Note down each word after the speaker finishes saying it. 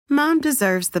Mom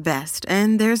deserves the best,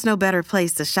 and there's no better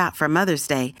place to shop for Mother's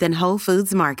Day than Whole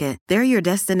Foods Market. They're your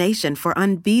destination for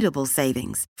unbeatable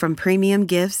savings, from premium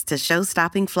gifts to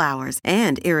show-stopping flowers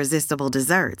and irresistible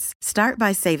desserts. Start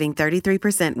by saving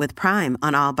 33% with Prime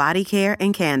on all body care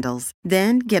and candles.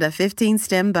 Then get a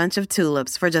 15-stem bunch of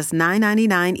tulips for just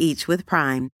 $9.99 each with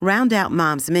Prime. Round out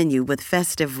Mom's menu with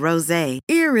festive rosé,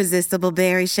 irresistible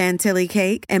berry chantilly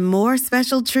cake, and more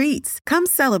special treats. Come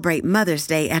celebrate Mother's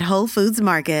Day at Whole Foods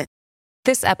Market.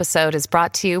 This episode is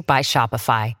brought to you by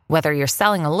Shopify. Whether you're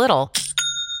selling a little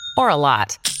or a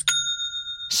lot,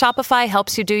 Shopify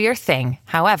helps you do your thing,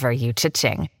 however you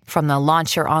cha-ching. From the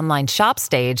launch your online shop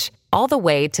stage, all the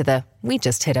way to the we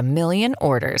just hit 1 million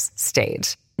orders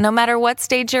stage. No matter what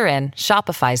stage you're in,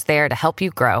 Shopify's there to help you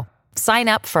grow. Sign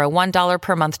up for a $1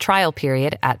 per month trial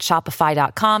period at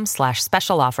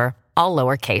shopify.com/special offer, all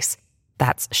lowercase.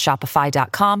 That's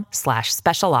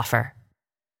shopify.com/special offer.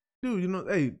 Dude, you know,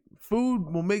 hey,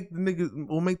 food will make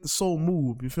the soul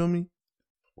move. You feel me?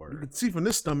 Word. You can see from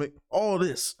this stomach, all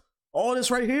this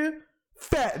right here,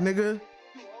 fat nigga.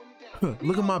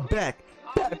 Look at my back,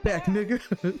 fat back nigga.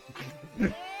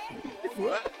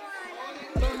 What?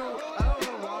 I don't know why.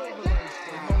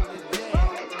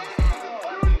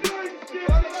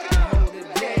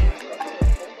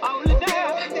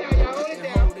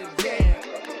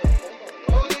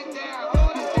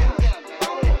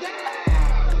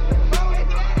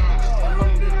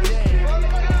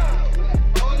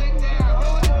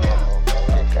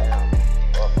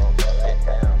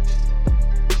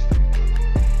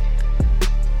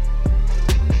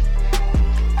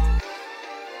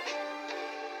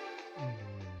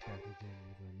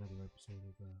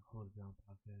 Hold it down.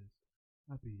 Podcast.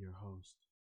 I'll be your host,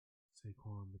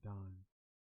 Saquon Madon.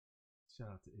 Shout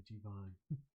out to Itchy Vine.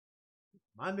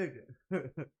 My nigga.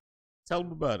 Tell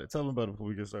them about it. Tell them about it before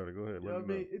we get started. Go ahead. You know what I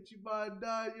mean? Itchy Vine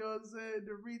died, you know what I'm saying?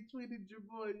 The retweeted your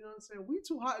boy, you know what I'm saying? We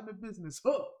too hot in the business.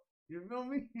 Huh? You feel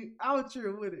me? Out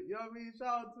here with it. You know what I mean?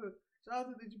 Shout out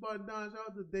to Itchy Vine Don. Shout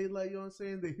out to Daylight, you know what I'm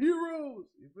saying? The heroes.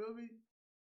 You feel me?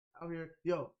 Out here.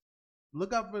 Yo.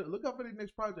 Look out for the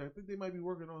next project. I think they might be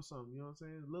working on something. You know what I'm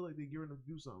saying? It look like they're gearing up to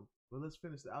do something. But let's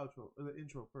finish the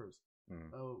intro first.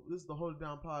 This is the Hold It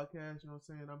Down podcast. You know what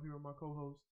I'm saying? I'm here with my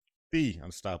co-host, The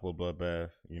Unstoppable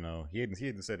Bloodbath. You know, he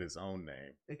hadn't said his own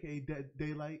name, aka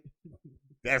Daylight.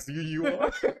 That's who you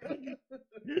are.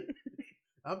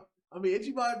 I mean,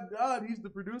 Itchy Vine, he's the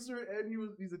producer, and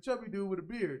he's a chubby dude with a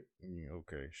beard.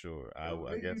 Okay, sure.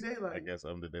 I guess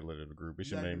I'm the Daylight of the group. It's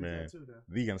your main man,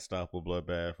 the Unstoppable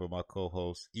Bloodbath, for my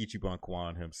co-host Ichiban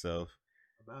Kwan himself.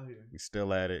 I'm out here. We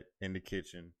still at it in the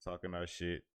kitchen, talking our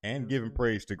shit and giving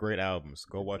praise to great albums.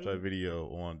 Go watch our video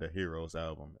on the Heroes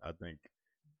album. I think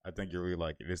you really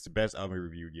like it. It's the best album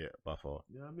reviewed yet by far.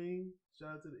 You know what I mean?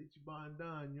 Shout out to the Ichiban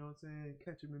Don. You know what I'm saying?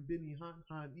 Catch him in Benny Han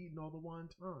eating all the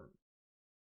wonton.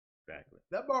 Exactly.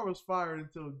 That bar was fired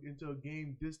until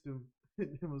Game dissed him.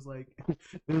 It was like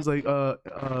what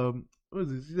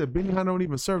was this? He said Benny Han don't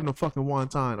even serve no fucking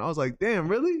wonton. I was like, damn,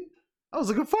 really? I was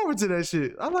looking forward to that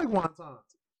shit. I like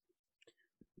wontons.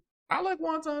 I like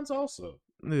wontons also.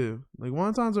 Yeah, like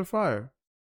wontons are fire.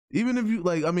 Even if you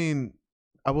like, I mean,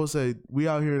 I will say we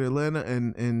out here in Atlanta,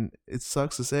 and it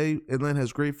sucks to say Atlanta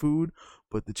has great food,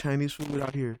 but the Chinese food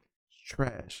out here is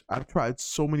trash. I've tried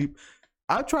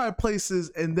places,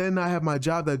 and then I have my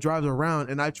job that drives around,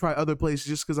 and I try other places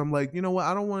just because I'm like, you know what?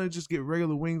 I don't want to just get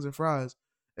regular wings and fries.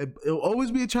 It'll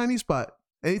always be a Chinese spot.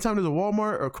 Anytime there's a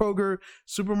Walmart or Kroger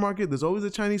supermarket, there's always a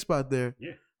Chinese spot there.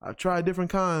 Yeah. I've tried different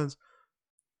kinds.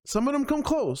 Some of them come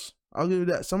close. I'll give you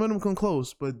that. Some of them come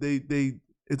close, but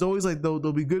it's always like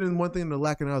they'll be good in one thing and they'll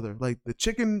lack in another. Like the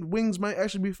chicken wings might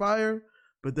actually be fire,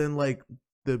 but then like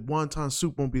the wonton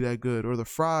soup won't be that good, or the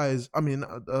fries. I mean,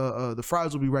 the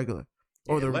fries will be regular.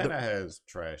 Or Atlanta has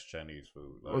trash Chinese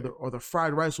food, like, or the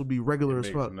fried rice will be regular as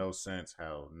fuck. It makes no sense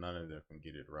how none of them can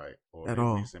get it right, or at at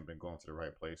all. least been going to the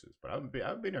right places. But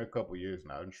I've been here a couple years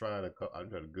now. I've tried a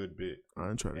good bit.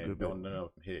 None of them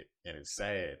hit, and it's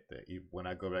sad that even when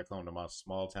I go back home to my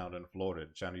small town in Florida,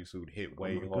 the Chinese food hit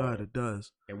way harder. God, it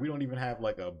does. And we don't even have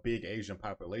like a big Asian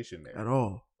population there at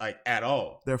all. Like at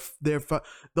all. The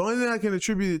only thing I can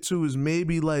attribute it to is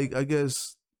maybe like, I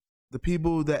guess, the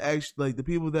people that actually, like the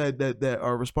people that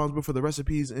are responsible for the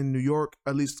recipes in New York,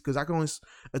 at least, because I can only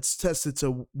attest it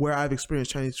to where I've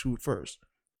experienced Chinese food first.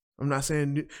 I'm not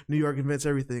saying New York invents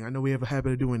everything. I know we have a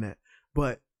habit of doing that.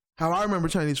 But how I remember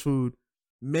Chinese food,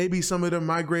 maybe some of them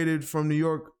migrated from New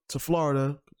York to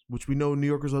Florida, which we know New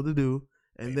Yorkers love to do.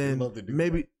 And then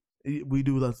maybe We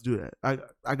do love to do that.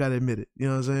 I gotta admit it. You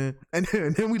know what I'm saying?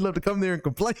 And then we love to come there and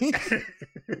complain.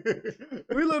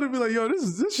 We love to be like, yo,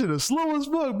 this shit is slow as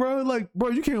fuck, bro. Like, bro,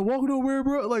 you can't walk nowhere,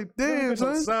 bro. Like, damn,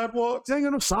 son. Sidewalks. You ain't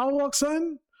got no sidewalk,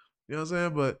 son. You know what I'm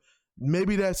saying? But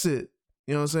maybe that's it.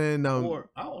 You know what I'm saying? Or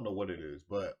I don't know what it is,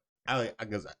 but I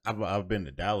guess I've been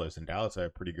to Dallas, and Dallas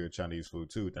had pretty good Chinese food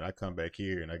too. Then I come back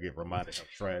here and I get reminded of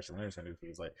trash Atlanta Chinese food.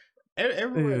 It's like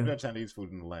everywhere got Chinese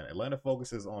food in Atlanta. Atlanta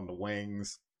focuses on the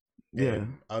wings,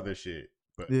 and other shit.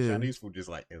 But Chinese food just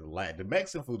like is the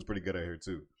Mexican food's pretty good out here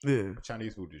too. Yeah,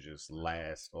 Chinese food is just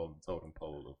last on the totem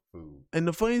pole of food. And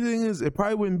the funny thing is, it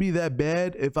probably wouldn't be that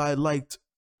bad if I liked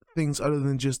things other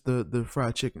than just the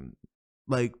fried chicken.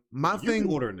 Like my thing,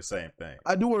 be ordering the same thing.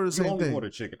 I do order the same thing. Order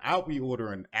chicken. I'll be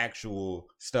ordering actual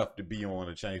stuff to be on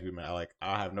the Chinese food.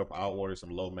 I'll order some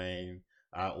lo mein.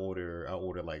 I order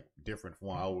like different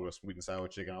one. I'll order sweet and sour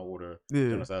chicken. I'll order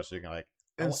sour chicken. Like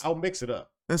I'll mix it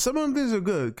up. And some of them things are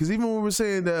good because even when we're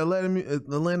saying that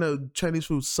Atlanta Chinese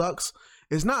food sucks,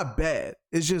 it's not bad.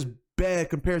 It's just bad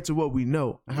compared to what we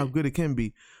know and how good it can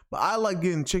be. But I like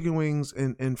getting chicken wings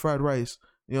and fried rice.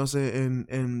 You know what I'm saying?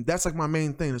 And that's like my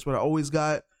main thing. That's what I always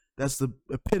got. That's the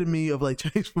epitome of like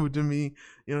Chinese food to me. You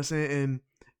know what I'm saying? And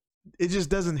it just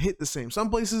doesn't hit the same. Some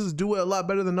places do it a lot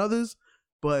better than others,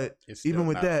 but even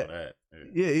with that,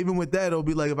 even with that, it'll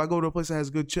be like if I go to a place that has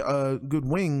good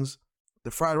wings,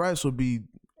 the fried rice will be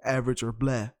average or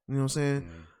blah. You know what I'm saying?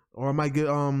 Mm-hmm. Or I might get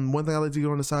one thing I like to get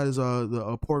on the side is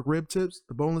the pork rib tips,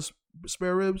 the boneless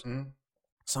spare ribs. Mm-hmm.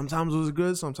 Sometimes those are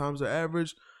good, sometimes they're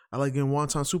average. I like getting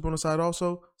wonton soup on the side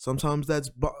also. Sometimes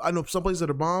I know some places that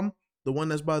are bomb. The one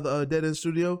that's by the Dead End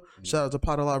Studio. Mm-hmm. Shout out to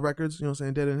Pot a Lot Records. You know what I'm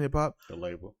saying? Dead End Hip Hop. The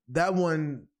label. That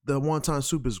one, the wonton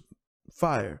soup is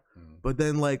fire. Mm-hmm. But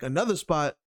then like another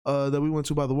spot that we went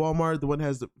to by the Walmart, the one that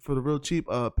has for the real cheap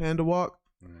Panda Walk.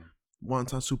 Mm-hmm.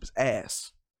 Wonton soup is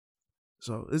ass.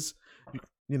 So it's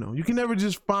you can never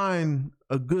just find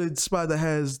a good spot that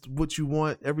has what you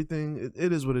want. Everything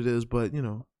it is what it is. But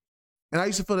and I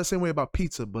used to feel the same way about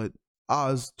pizza, but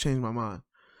Oz changed my mind.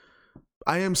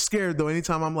 I am scared though.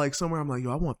 Anytime I'm like somewhere, I'm like,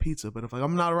 yo, I want pizza. But if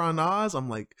I'm not around Oz, I'm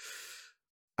like,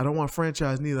 I don't want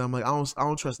franchise neither. I'm like, I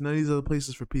don't trust none of these other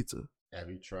places for pizza. Have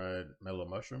you tried Mellow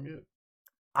Mushroom yet?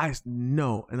 I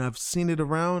know, and I've seen it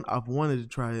around. I've wanted to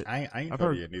try it. I ain't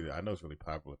tried it yet neither. I know it's really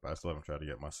popular, but I still haven't tried to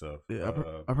get myself. Yeah,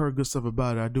 I've heard good stuff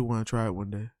about it. I do want to try it one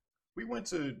day. We went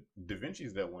to Da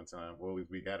Vinci's that one time. Well,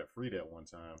 we got it free that one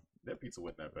time. That pizza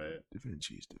wasn't that bad. Da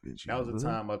Vinci's. That was the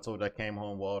time I told you I came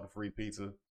home with all the free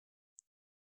pizza.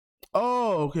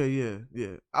 Oh, okay,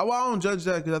 yeah. I don't judge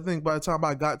that because I think by the time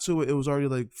I got to it, it was already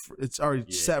like it's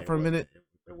already sat for a minute.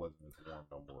 It wasn't as warm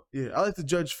no more. Yeah, I like to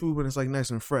judge food when it's like nice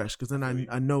and fresh because then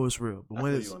I know it's real. But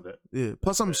when it's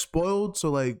plus I'm spoiled, so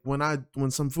like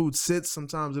when some food sits,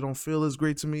 sometimes it don't feel as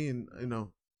great to me, and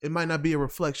it might not be a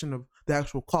reflection of the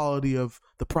actual quality of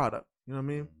the product. You know what I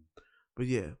mean? But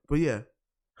yeah.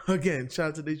 Again, shout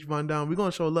out to Ichiban Down. We're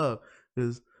gonna show love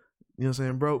because you know what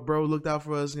I'm saying, bro looked out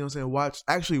for us. You know what I'm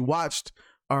saying, watched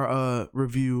our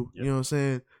review. Yep. You know what I'm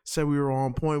saying, said we were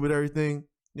on point with everything.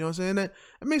 You know what I'm saying? That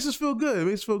it makes us feel good. It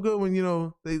makes us feel good when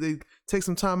they take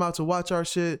some time out to watch our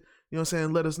shit. You know what I'm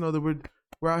saying? Let us know that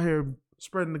we're out here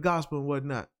spreading the gospel and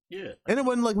whatnot. Yeah. And it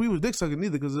wasn't like we was dick sucking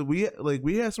either because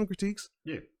we had some critiques.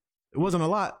 Yeah. It wasn't a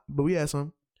lot, but we had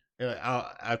some. Yeah,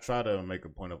 I try to make a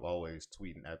point of always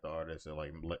tweeting at the artist and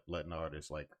like letting the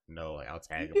artist know, like I'll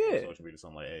tag them on social media,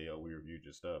 something like, hey yo, we reviewed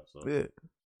your stuff. So yeah.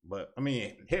 But I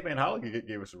mean, Hitman Holla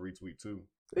gave us a retweet too.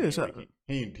 Yeah,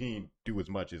 he didn't do as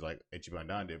much as like Ichiban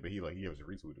Don did, but he gave us a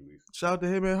retweet at least. Shout out to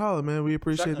Hitman Holla, man. We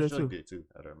appreciate Shotgun that too. Did too.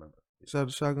 I don't remember. Yeah. Shout out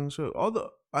to Shotgun Show.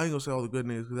 I ain't gonna say all the good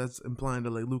names because that's implying that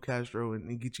like Luke Castro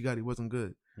and Geechee Gotti wasn't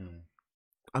good.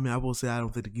 I mean, I will say I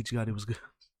don't think the Geechee Gotti was good.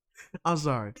 I'm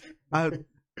sorry. I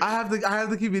have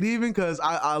to keep it even because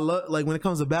I love like when it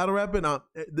comes to battle rapping.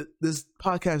 This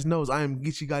podcast knows I am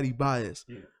Geechee Gotti biased,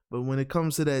 but when it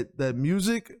comes to that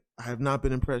music, I have not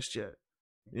been impressed yet.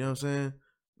 You know what I'm saying?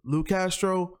 Luke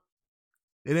Castro,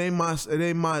 it ain't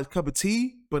my cup of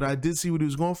tea, but I did see what he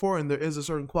was going for, and there is a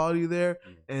certain quality there,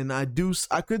 and I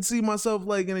could see myself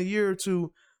like in a year or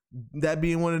two that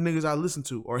being one of the niggas I listen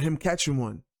to, or him catching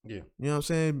one. Yeah, you know what I'm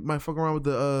saying? Might fuck around with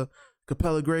the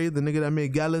Capella Gray, the nigga that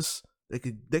made Gallus. They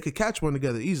could catch one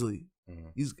together easily.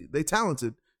 They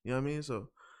talented. You know what I mean? So,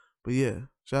 but yeah,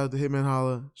 shout out to Hitman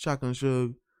Holla, Shotgun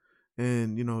Suge,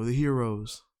 and the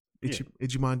heroes.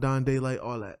 Ichiban Don Daylight,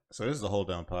 all that. So this is a hold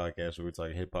down podcast where we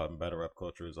talk hip hop and battle rap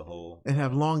culture as a whole, and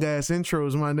have long ass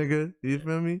intros, my nigga. You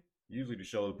feel me? Usually the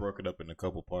show is broken up in a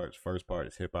couple parts. First part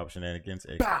is hip hop shenanigans,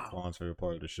 Fawn's favorite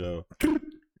part of the show.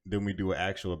 Then we do an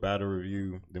actual battle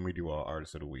review. Then we do our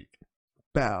artist of the week.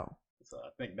 Bow. So I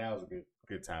think that was a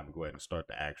good time to go ahead and start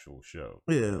the actual show.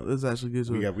 Yeah, let's actually get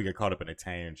to it. We got caught up in a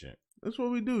tangent. That's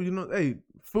what we do. You know, hey,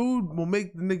 food will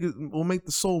make the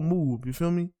soul move. You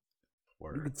feel me?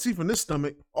 Word. You can see from this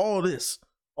stomach, all this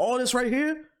right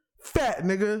here, fat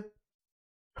nigga.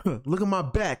 Look at my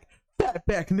back, fat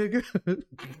back nigga.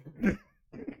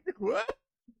 What?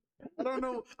 I don't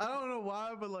know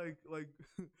why, but like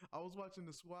I was watching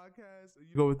the Squadcast.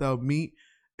 You go without meat,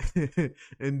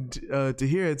 and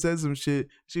Tahir had said some shit.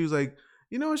 She was like,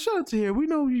 you know what? Shout out to Tahir. We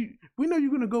know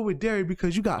you're gonna go with dairy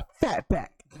because you got fat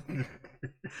back.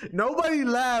 Nobody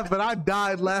laughed, but I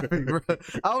died laughing, bro.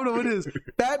 I don't know what it is.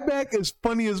 Fatback is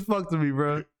funny as fuck to me,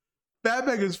 bro.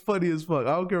 Fatback is funny as fuck.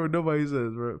 I don't care what nobody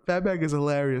says, bro. Fatback is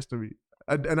hilarious to me,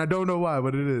 and I don't know why,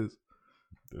 but it is.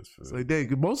 It's like,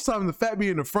 dang, most of the time the fat be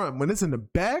in the front. When it's in the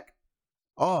back,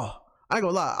 oh, I ain't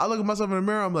gonna lie. I look at myself in the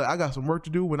mirror, I'm like, I got some work to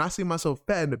do. When I see myself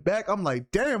fat in the back, I'm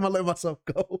like, damn, I let myself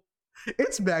go.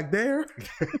 It's back there.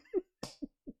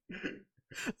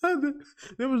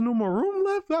 There was no more room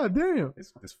left. God damn,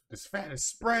 this fat is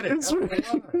spreading.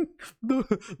 The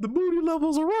booty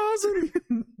levels are rising.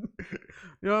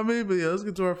 You know what I mean? But yeah, let's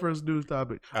get to our first news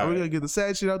topic. Are we gonna get the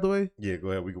sad shit out the way? Yeah, go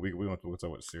ahead. We want to talk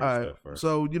about the serious stuff first.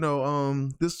 So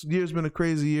this year's been a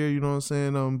crazy year. You know what I'm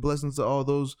saying? Blessings to all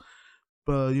those,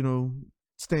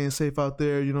 staying safe out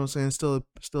there. You know what I'm saying?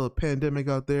 Still a pandemic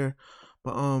out there,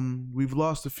 but we've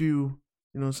lost a few.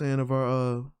 You know what I'm saying, of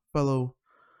our fellow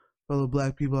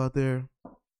black people out there,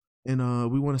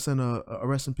 and we want to send a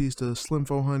rest in peace to Slim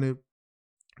 400,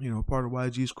 part of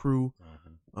YG's crew,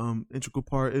 integral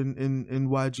part in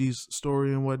YG's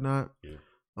story and whatnot. Yeah.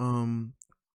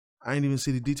 I didn't even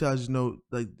see the details. I just know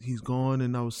like he's gone,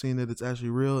 and I was seeing that it's actually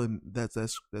real, and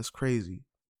that's crazy.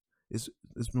 It's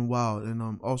been wild,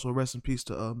 and also rest in peace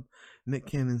to Nick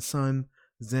Cannon's son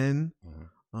Zen.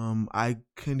 I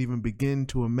can't even begin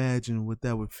to imagine what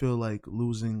that would feel like,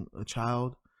 losing a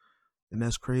child. And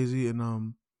that's crazy.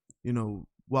 And,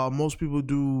 while most people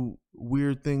do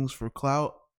weird things for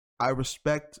clout, I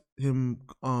respect him,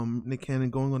 Nick Cannon,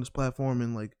 going on his platform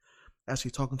and like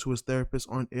actually talking to his therapist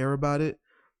on air about it.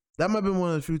 That might have been one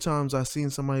of the few times I've seen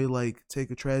somebody like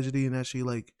take a tragedy and actually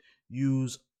like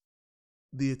use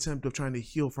the attempt of trying to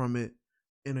heal from it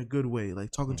in a good way,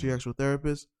 like talking to your actual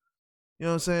therapist. You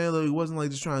know what I'm saying? Like, it wasn't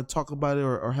like just trying to talk about it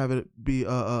or have it be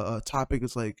a topic.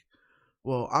 It's like,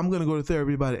 well, I'm gonna go to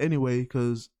therapy about it anyway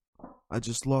because I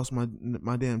just lost my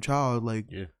damn child. Like,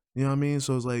 yeah. You know what I mean?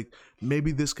 So it's like,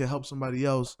 maybe this could help somebody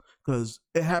else because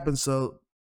it happens. So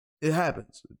it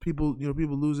happens. People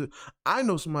lose it. I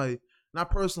know somebody, not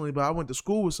personally, but I went to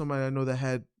school with somebody I know that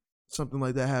had something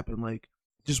like that happen. Like,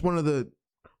 just one of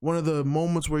the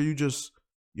moments where your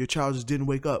child just didn't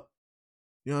wake up.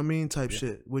 You know what I mean? Type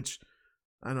shit. Which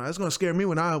I know that's gonna scare me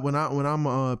when I'm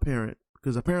a parent.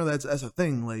 Because apparently that's a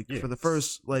thing. Like for the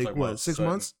first 6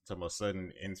 months. Talking about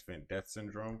sudden infant death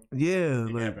syndrome. Yeah, it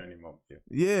can happen any moment.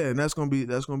 Yeah, and that's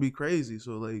gonna be crazy.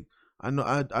 So like I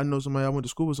know somebody. I went to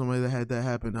school with somebody that had that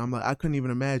happen. I'm like, I couldn't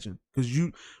even imagine. Because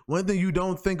one thing you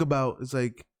don't think about is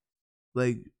like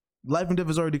life and death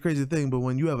is already a crazy thing. But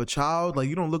when you have a child, like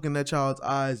you don't look in that child's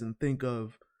eyes and think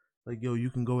of like, yo,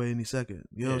 you can go at any second.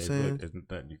 You know what I'm saying? There's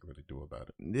nothing you can really do about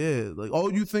it. Yeah, like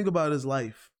all you think about is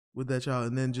life with that child,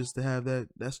 and then just to have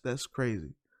that's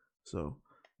crazy. So,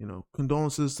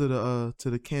 condolences to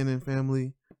the Cannon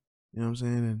family. You know what I'm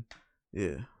saying?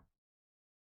 And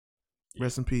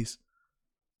rest in peace.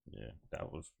 Yeah,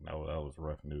 that was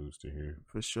rough news to hear.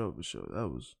 For sure. That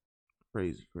was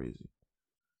crazy.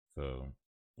 So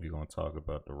we're gonna talk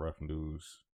about the rough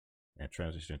news and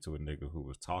transition to a nigga who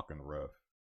was talking rough.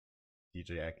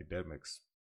 DJ Akademiks.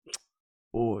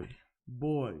 Boy,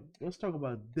 let's talk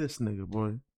about this nigga,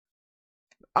 boy.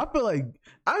 I feel like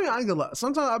I ain't gonna lie.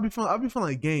 Sometimes I be feeling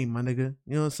like Game, my nigga.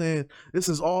 You know what I'm saying? This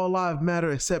is all live matter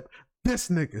except this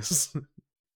niggas.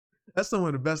 That's one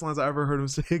of the best lines I ever heard him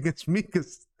say against me.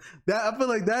 Because I feel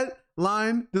like that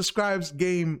line describes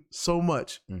Game so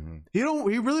much. Mm-hmm. He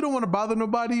really don't want to bother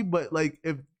nobody, but like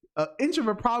if an inch of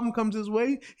a problem comes his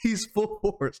way, he's full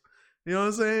force. You know what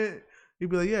I'm saying? He'd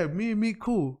be like, yeah, me and me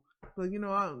cool. Like,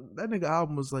 that nigga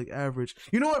album was like average.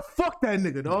 You know what? Fuck that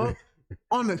nigga, dog.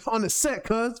 on the set,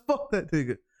 cuz. Fuck that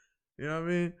nigga. You know what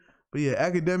I mean? But yeah,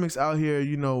 Akademiks out here,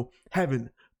 having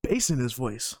bass in his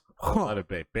voice. A lot of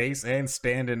bass and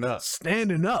standing up.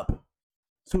 Standing up.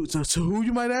 So who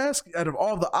you might ask? Out of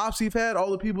all the ops he's had,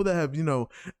 all the people that have,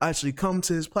 actually come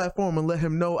to his platform and let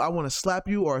him know I want to slap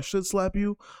you or I should slap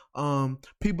you.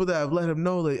 People that have let him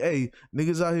know, like, hey,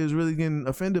 niggas out here is really getting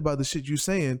offended by the shit you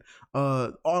saying.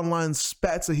 Online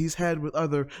spats that he's had with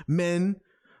other men.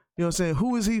 You know what I'm saying?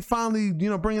 Who is he finally,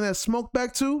 bringing that smoke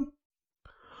back to?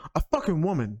 A fucking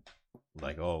woman.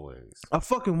 Like always. A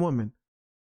fucking woman.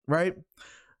 Right?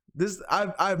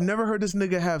 I've never heard this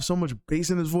nigga have so much bass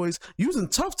in his voice. Using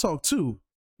tough talk too.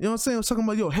 You know what I'm saying? I was talking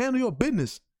about, yo, handle your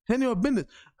business. Handle your business.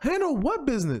 Handle what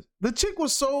business? The chick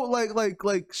was so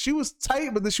like she was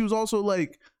tight, but then she was also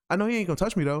like, I know he ain't gonna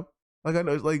touch me though. I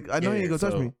know he ain't gonna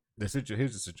touch me. Here's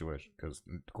the situation, because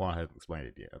Quan hasn't explained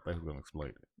it yet. I thought he was gonna explain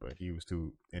it, but he was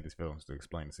too in his feelings to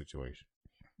explain the situation.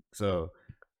 So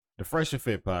the Fresh and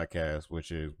Fit podcast,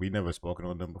 which is, we never spoken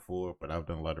on them before, but I've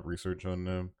done a lot of research on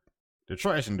them. They're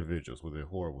trash individuals with a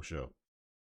horrible show.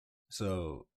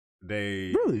 So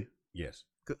they Really? Yes.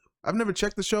 I've never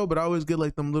checked the show, but I always get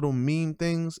like them little mean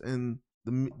things, and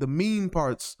the mean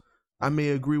parts I may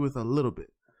agree with a little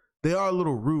bit. They are a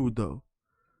little rude though,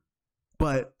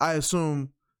 but I assume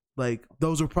like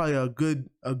those are probably a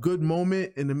good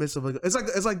moment in the midst of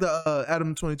it's like the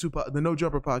Adam 22 the No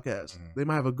Jumper podcast. Mm-hmm. They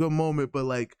might have a good moment, but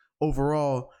like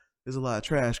overall, there's a lot of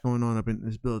trash going on up in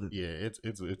this building. Yeah, it's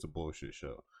a bullshit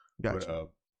show. Gotcha.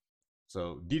 But,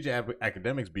 so DJ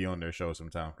Academics be on their show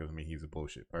sometimes because he's a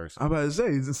bullshit person. I'm about to say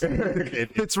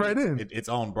it fits right in. It's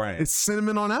on brand. It's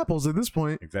cinnamon on apples at this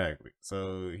point. Exactly.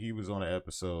 So he was on an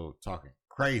episode talking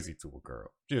crazy to a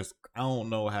girl. Just, I don't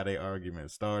know how their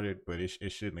argument started, but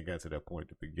it shouldn't have got to that point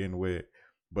to begin with.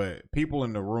 But people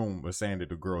in the room were saying that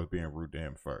the girl was being rude to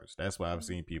him first. That's why I've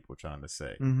seen people trying to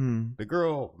say the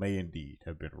girl may indeed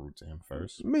have been rude to him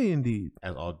first. May indeed.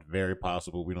 As all very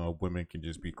possible. We know women can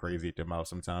just be crazy at their mouth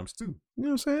sometimes too. You know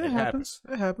what I'm saying? It happens.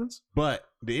 It happens. But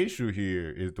the issue here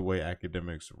is the way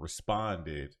Academics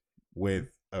responded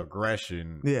with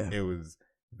aggression. Yeah. It was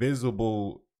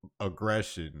visible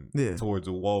aggression towards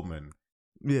a woman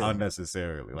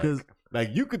unnecessarily.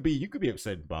 Like you could be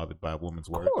upset and bothered by a woman's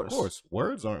words. Of course.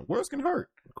 Words can hurt.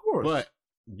 Of course. But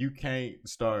you can't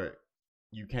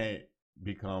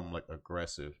become like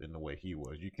aggressive in the way he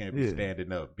was. You can't be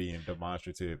standing up being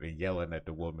demonstrative and yelling at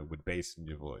the woman with bass in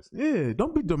your voice. Yeah,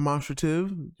 don't be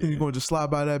demonstrative. You're going to just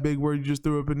slide by that big word you just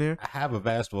threw up in there. I have a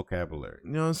vast vocabulary.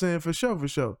 You know what I'm saying? For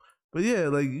sure. But yeah,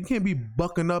 like you can't be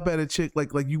bucking up at a chick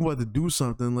like you want to do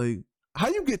something. Like, how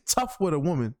you get tough with a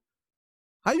woman?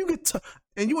 How you get tough?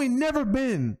 And you ain't never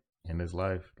been in his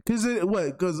life. Because the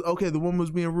woman was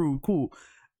being rude. Cool.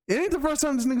 It ain't the first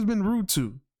time this nigga's been rude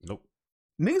to. Nope.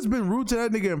 Niggas been rude to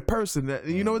that nigga in person.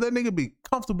 You know what? That nigga be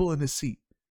comfortable in his seat,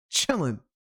 chilling.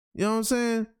 You know what I'm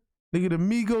saying? Nigga, the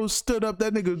Migos stood up.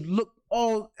 That nigga looked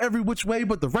every which way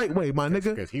but the right way, my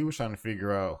nigga. Because he was trying to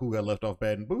figure out who got left off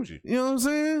Bad and Bougie. You know what I'm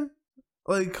saying?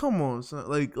 Like, come on, son.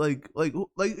 Whose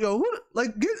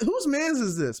man's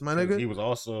is this, my nigga? He was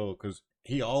also, because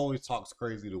he always talks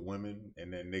crazy to women,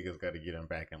 and then niggas got to get him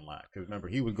back in line. Because remember,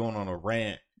 he was going on a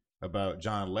rant about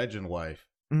John Legend wife.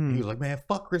 He was like, man,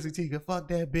 fuck Chrissy Teigen, fuck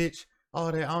that bitch,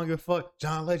 all that, I don't give a fuck.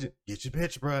 John Legend, get your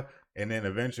bitch, bruh. And then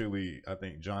eventually, I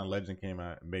think John Legend came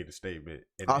out and made a statement.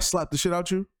 I'll slap the shit out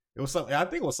you? It was something, I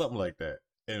think it was something like that.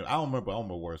 And I don't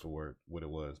remember word for word what it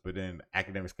was. But then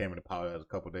Academics came in to apologize a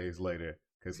couple days later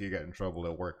because he got in trouble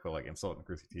at work for like insulting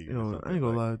Chrissy Teigen. You know, I ain't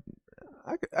gonna lie.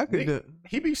 I could.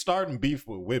 He be starting beef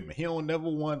with women. He don't never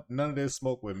want none of this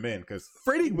smoke with men because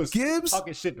Freddie Gibbs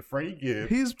talking shit to Freddie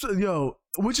Gibbs.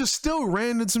 Which is still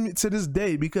random to me to this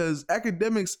day because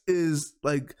Academics is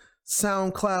like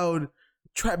SoundCloud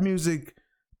trap music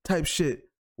type shit.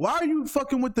 Why are you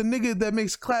fucking with the nigga that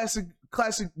makes classic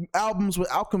albums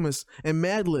with Alchemist and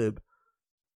Madlib?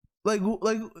 Like,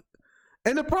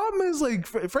 and the problem is like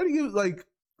Freddie Gibbs, like.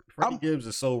 Freddie Gibbs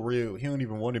is so real. He don't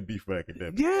even want to beef with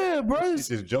Academics. Yeah, bro. It's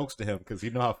just jokes to him because you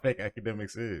know how fake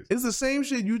Academics is. It's the same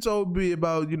shit you told me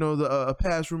about, the a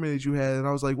past roommate that you had, and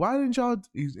I was like, why didn't y'all?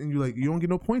 And you're like, you don't get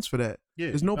no points for that. Yeah,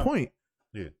 there's no point.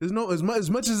 Yeah, there's no as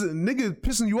much as a nigga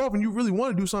pissing you off and you really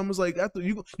want to do something. It's like after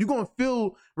you gonna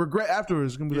feel regret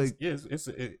afterwards. It's gonna be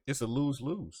it's a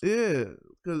lose-lose. Yeah,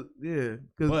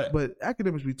 but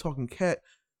Academics be talking cat.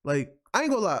 Like, I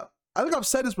ain't gonna lie. I think I've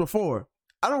said this before.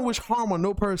 I don't wish harm on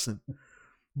no person.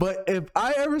 But if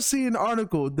I ever see an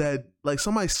article that like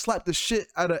somebody slapped the shit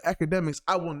out of Academics,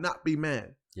 I will not be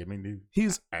mad. Yeah, me neither.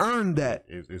 He's earned that.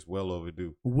 It's well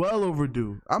overdue. Well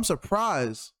overdue. I'm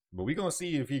surprised. But we gonna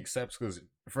see if he accepts, because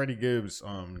Freddie Gibbs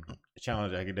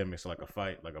challenged Academics like a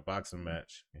fight, like a boxing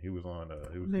match. He was on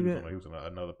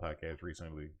another podcast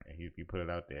recently, and he put it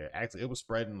out there. Actually, it was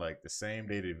spreading like the same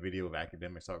day the video of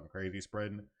Academics talking crazy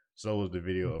spreading. So was the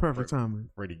video of timing.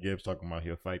 Freddie Gibbs talking about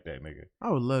he'll fight that nigga.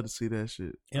 I would love to see that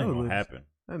shit. It ain't gonna happen.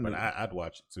 But I'd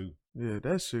watch it too. Yeah,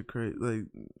 that shit crazy. Like,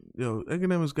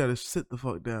 Academics gotta sit the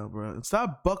fuck down, bro, and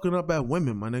stop bucking up at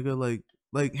women, my nigga.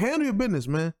 Like handle your business,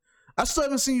 man. I still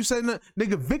haven't seen you say nothing.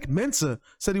 Nigga, Vic Mensa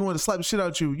said he wanted to slap the shit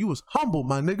out you. You was humble,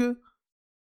 my nigga.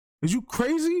 Is you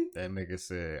crazy? That nigga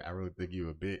said, "I really think you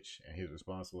a bitch," and his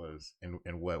response was,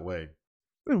 "In what way?"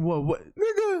 In what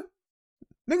nigga?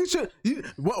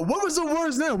 What was the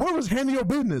words then? Where was handle your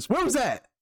business? Where was that?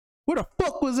 Where the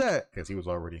fuck was that? Because he was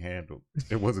already handled.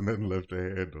 There wasn't nothing left to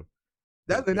handle.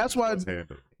 That's why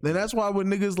when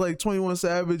niggas like 21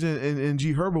 Savage and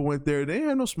G Herbo went there, they ain't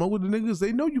had no smoke with the niggas.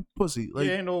 They know you pussy. Like,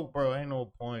 ain't no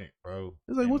point, bro.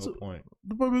 It's like, what's the point?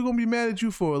 What we gonna be mad at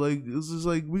you for? Like, it's just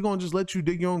like, we gonna just let you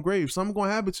dig your own grave. Something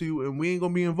gonna happen to you, and we ain't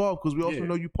gonna be involved because we also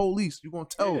know you police. You gonna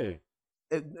tell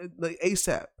like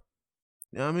ASAP.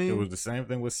 You know what I mean? It was the same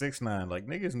thing with 6ix9ine. Like,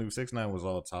 niggas knew 6ix9ine was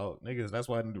all talk. Niggas, that's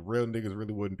why the real niggas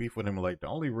really wouldn't beef with him. Like, the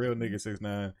only real nigga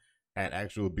 6ix9ine had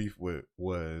actual beef with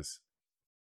was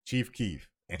Chief Keef.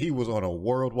 And he was on a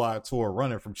worldwide tour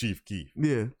running from Chief Keef.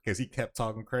 Yeah. Because he kept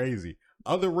talking crazy.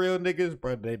 Other real niggas,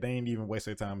 bro, they ain't even waste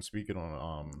their time speaking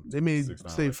on They may say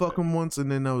like fuck him once and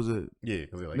then that was it. Yeah,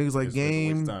 because like, niggas like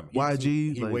Game,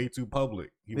 YG. He like, way too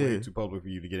public. He way too public for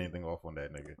you to get anything off on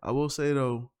that nigga. I will say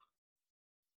though,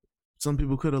 some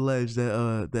people could allege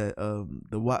that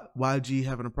the YG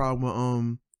having a problem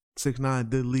with 6ix9ine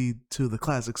did lead to the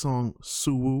classic song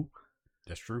Suwoo.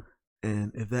 That's true.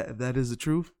 And if that is the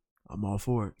truth, I'm all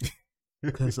for it.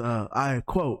 Because I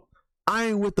quote, "I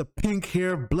ain't with the pink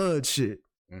hair blood shit.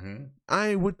 Mm-hmm. I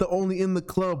ain't with the only in the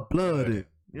club blooded."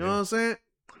 You know what I'm saying?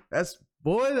 That's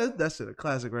shit a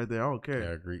classic right there. I don't care. Yeah,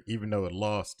 I agree. Even though it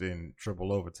lost in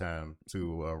triple overtime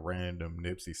to a random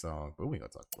Nipsey song, but we ain't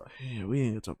gonna talk about it. Yeah, we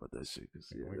ain't gonna talk about that shit.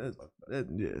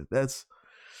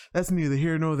 That's neither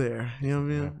here nor there. You know what I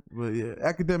mean? Yeah. But yeah,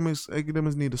 academics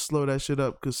need to slow that shit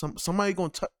up because somebody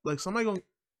gonna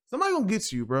get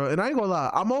to you, bro. And I ain't gonna lie,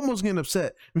 I'm almost getting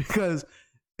upset because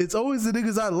it's always the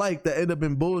niggas I like that end up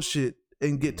in bullshit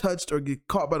and get touched or get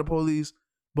caught by the police.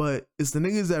 But it's the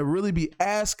niggas that really be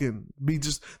asking,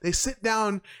 they sit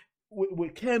down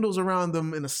with candles around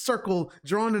them in a circle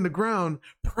drawn in the ground,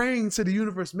 praying to the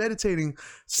universe, meditating.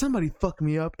 Somebody fuck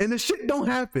me up, and the shit don't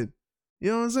happen.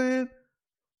 You know what I'm saying?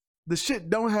 The shit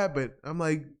don't happen. I'm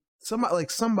like, somebody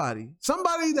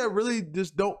that really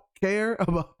just don't care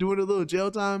about doing a little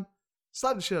jail time,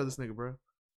 slap the shit out of this nigga, bro.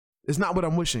 It's not what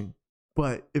I'm wishing,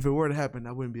 but if it were to happen,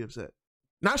 I wouldn't be upset.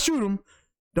 Not shoot him,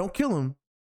 don't kill him,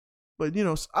 but you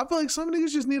know, I feel like some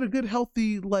niggas just need a good,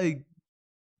 healthy, like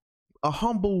a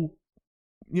humble,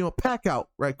 you know, pack out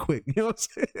right quick. You know what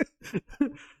I'm saying?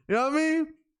 You know what I mean?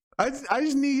 I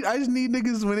just need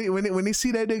niggas when they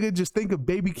see that nigga just think of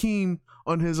Baby Keem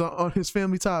on his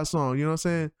Family Ties song. You know what I'm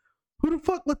saying? Who the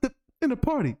fuck let the in the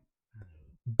party?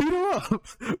 Beat him up.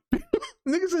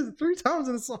 Nigga says it 3 times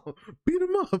in the song. Beat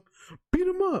him up. Beat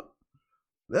him up.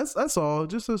 That's all.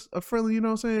 Just a friendly, you know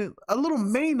what I'm saying? A little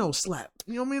Mano slap.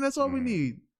 You know what I mean? That's all we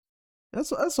need.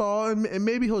 That's all. And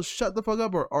maybe he'll shut the fuck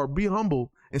up or be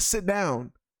humble and sit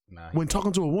down when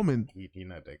talking to a woman. He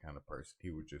not that kind of person. He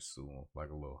would just sue him like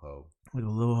a little hoe. Like a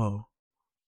little hoe.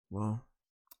 Well,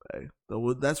 hey,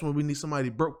 that's when we need somebody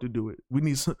broke to do it. We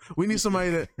need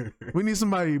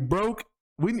somebody broke.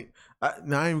 I ain't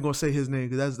even gonna say his name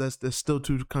because that's still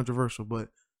too controversial. But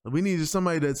we need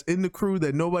somebody that's in the crew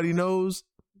that nobody knows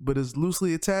but is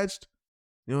loosely attached.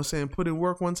 You know what I'm saying? Put in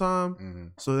work one time. Mm-hmm.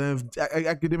 So then if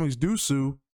academics do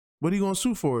sue, what are you gonna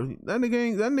sue for? That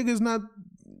nigga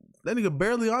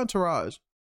barely entourage.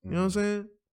 You know what I'm saying?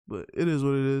 But it is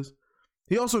what it is.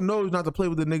 He also knows not to play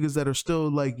with the niggas that are still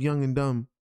like young and dumb.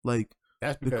 Like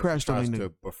that's because he tries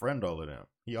to befriend all of them.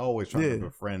 He always tries to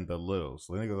befriend the little.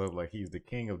 So niggas are like he's the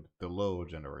king of the little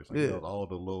generation. He knows all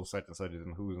the little such and suches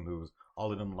and who's.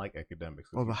 All of them like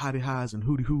academics. All the hottie highs and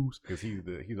hootie hoos. Because he's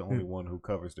the only one who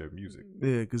covers their music.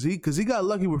 Yeah, because he got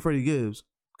lucky with Freddie Gibbs.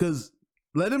 Because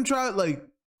let him try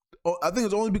I think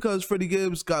it's only because Freddie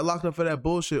Gibbs got locked up for that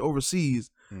bullshit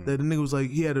overseas that the nigga was like,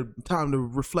 he had a time to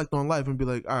reflect on life and be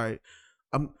like, all right,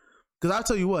 because I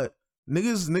tell you what,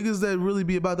 niggas that really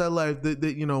be about that life, that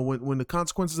you know, when the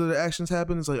consequences of their actions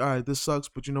happen, it's like, all right, this sucks,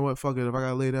 but you know what, fuck it, if I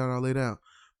gotta lay down, I'll lay down.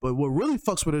 But what really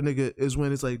fucks with a nigga is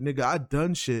when it's like, nigga, I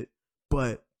done shit,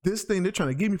 but this thing they're trying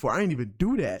to get me for, I ain't even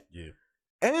do that. Yeah.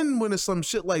 And when it's some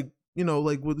shit like, you know,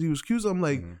 like what he was accused of, I'm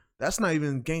like, that's not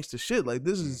even gangster shit. Like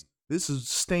this is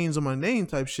stains on my name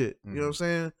type shit. You know what I'm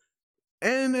saying?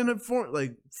 And in the form,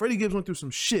 like Freddie Gibbs went through some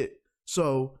shit.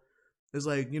 So it's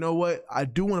like, you know what? I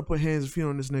do want to put hands and feet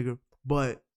on this nigga,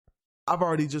 but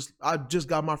I just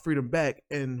got my freedom back,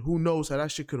 and who knows how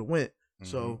that shit could have went.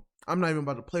 So I'm not even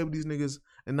about to play with these niggas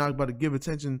and not about to give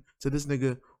attention to this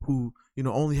nigga who, you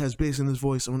know, only has bass in his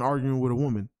voice when arguing with a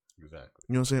woman. Exactly.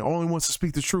 You know what I'm saying? Only wants to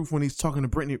speak the truth when he's talking to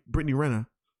Brittany Renner.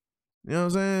 You know what I'm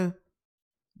saying?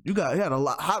 He had a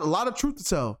lot of truth to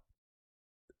tell.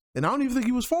 And I don't even think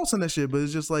he was false in that shit, but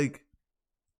it's just like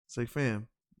It's like, fam,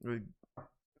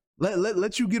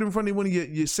 let you get in front of one of your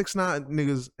 6'9"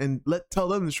 niggas and tell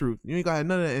them the truth. You ain't got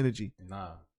none of that energy.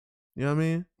 Nah. You know what I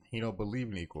mean? He don't believe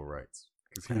in equal rights.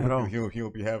 At all. He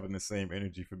don't be having the same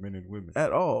energy for men and women.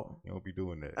 At all. He don't be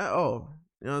doing that. At all.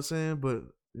 You know what I'm saying? But,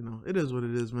 you know, it is what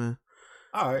it is, man.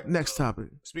 All right. Next topic.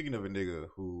 Speaking of a nigga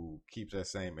who keeps that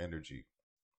same energy,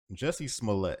 Jussie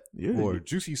Smollett Yeah. or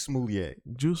Juicy Smoulier.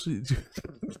 Juicy.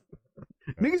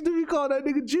 Niggas do be call that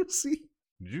nigga Juicy.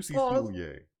 Juicy Pause.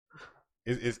 Smoulier.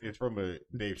 It's from a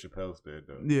Dave Chappelle stand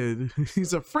though. Yeah,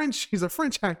 he's a French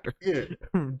actor. Yeah.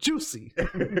 Juicy.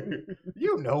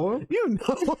 You know him. You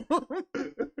know him.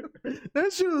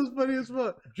 That shit was funny as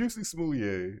fuck. Juicy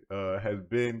Smoulier has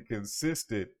been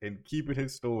consistent in keeping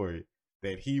his story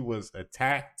that he was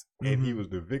attacked and he was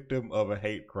the victim of a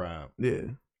hate crime. Yeah.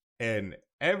 And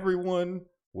everyone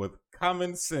with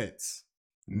common sense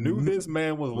knew this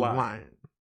man was lying.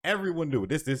 Everyone knew it.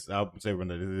 This I'll say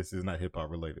this is not hip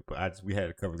hop related, but we had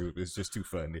to cover it. It's just too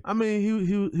funny. I mean,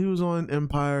 he was on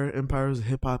Empire. Empire's a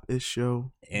hip hop ish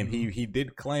show, and he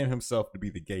did claim himself to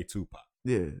be the gay Tupac.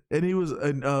 Yeah, and he was.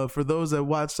 And for those that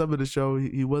watched some of the show,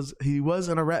 he was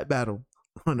in a rap battle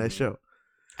on that show.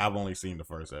 I've only seen the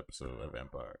first episode of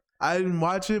Empire. I didn't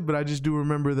watch it, but I just do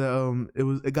remember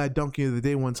that it got Donkey of the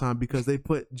Day one time because they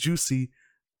put Jussie.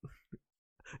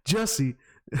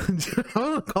 I'm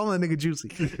gonna call that nigga Juicy.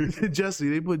 Jussie.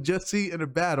 They put Jussie in a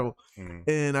battle,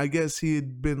 and I guess he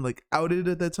had been like outed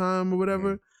at that time or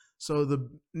whatever. So the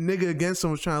nigga against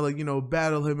him was trying to like, you know,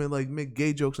 battle him and like make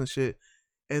gay jokes and shit.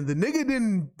 And the nigga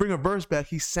didn't bring a verse back.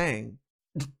 He sang.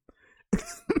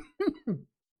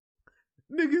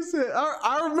 Nigga said,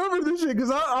 I remember this shit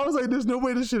because I was like, there's no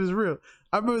way this shit is real.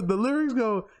 I remember the lyrics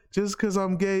go, just because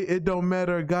I'm gay, it don't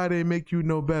matter. God ain't make you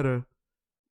no better.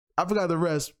 I forgot the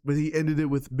rest, but he ended it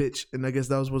with bitch. And I guess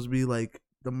that was supposed to be like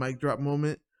the mic drop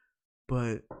moment.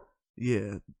 But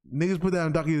yeah, niggas put that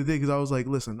on Donkey of the Day because I was like,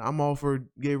 listen, I'm all for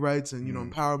gay rights and, you know,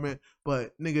 empowerment.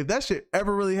 But nigga, if that shit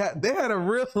ever really happened, they had a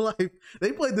real life.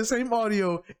 They played the same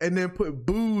audio and then put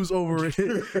booze over it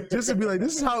just to be like,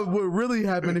 this is how it would really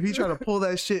happen if he tried to pull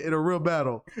that shit in a real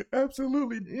battle.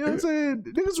 Absolutely. You know what I'm saying?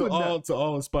 Niggas to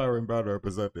all aspiring battle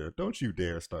rappers out there, don't you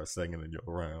dare start singing in your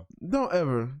round. Don't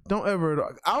ever.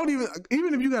 I don't even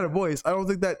if you got a voice, I don't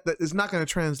think that it's not going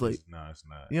to translate. No, it's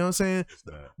not. You know what I'm saying?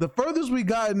 The furthest we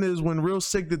gotten is when Real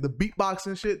Sick did the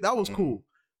beatboxing shit. That was cool.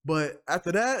 But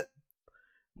after that,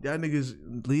 y'all niggas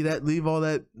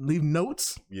leave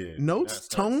notes. Yeah. Notes,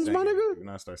 tones, my nigga. Do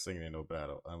not start singing in no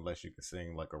battle unless you can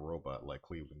sing like a robot like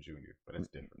Cleveland Jr. But that's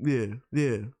different.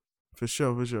 Yeah. For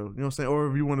sure. You know what I'm saying? Or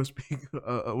if you want to speak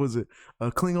was it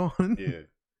Klingon? Yeah.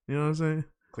 You know what I'm saying?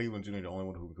 Cleveland Jr. the only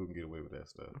one who can get away with that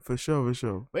stuff. For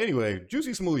sure. But anyway,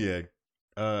 Juicy Smoulier,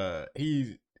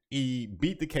 he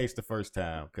beat the case the first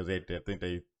time because I think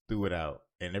they threw it out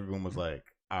and everyone was like,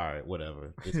 all right,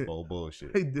 whatever. It's full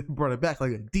bullshit. They brought it back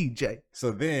like a DJ.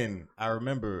 So then I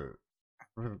remember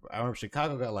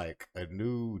Chicago got like a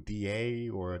new DA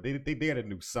or they got a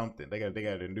new something. They got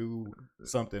a new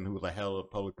something who was like held a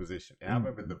public position. And I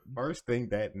remember the first thing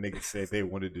that nigga said they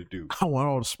wanted to do. I want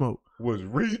all the smoke. Was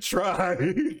retry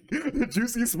the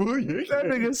Juicy Smoulier. That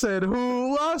nigga said,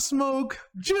 "Who I smoke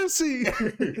Juicy."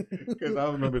 Because I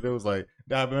remember there was like,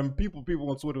 I remember people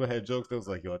on Twitter had jokes that was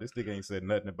like, yo, this nigga ain't said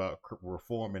nothing about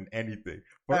reforming anything.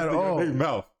 First thing out their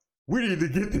mouth. We need to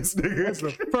get this nigga. That's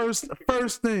the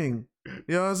first thing. You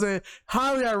know what I'm saying?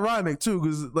 Highly ironic too,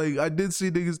 because like I did see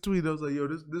niggas tweet. I was like, yo,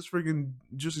 this freaking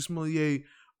Juicy Smoulier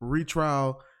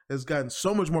retrial has gotten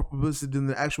so much more publicity than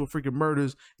the actual freaking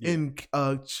murders in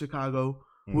Chicago,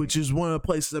 which is one of the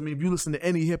places. I mean, if you listen to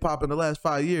any hip hop in the last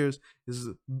 5 years, is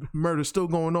murder still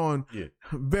going on?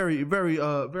 Very, very,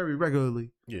 very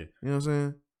regularly. Yeah, you know what I'm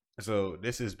saying? So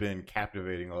this has been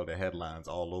captivating all the headlines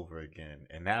all over again,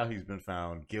 and now he's been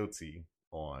found guilty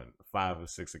on 5 or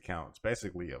 6 accounts,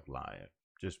 basically of lying,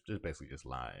 just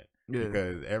lying. Yeah.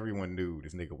 Because everyone knew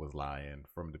this nigga was lying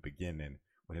from the beginning.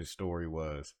 When his story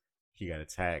was, he got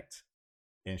attacked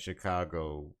in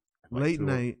Chicago late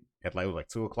night at like it was like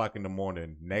 2:00 in the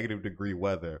morning, -degree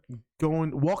weather,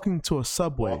 walking to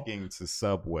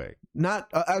Subway, not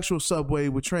an actual Subway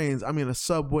with trains. I mean a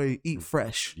Subway Eat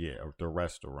Fresh. Yeah, the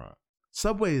restaurant.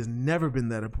 Subway has never been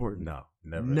that important. No,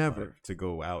 never. To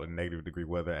go out in -degree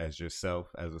weather as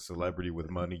yourself, as a celebrity with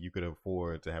money, you could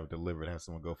afford to have it delivered, have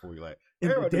someone go for you. Like in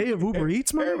the day of Uber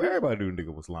Eats, man. Everybody knew the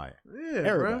nigga was lying. Yeah,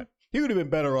 everybody. Bro. He would have been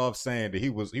better off saying that he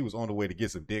was on the way to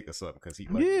get some dick or something, because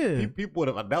people would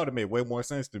have. That would have made way more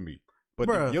sense to me.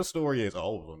 But your story is, I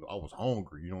was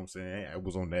hungry. You know what I'm saying? I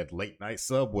was on that late night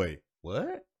Subway.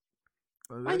 What?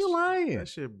 Why you lying? That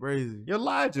shit crazy. Your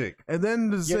logic. And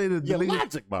then to say that your the niggas,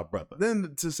 logic, my brother.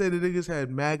 Then to say the niggas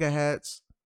had MAGA hats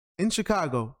in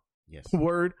Chicago. Yes.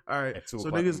 Word. All right. At 2 so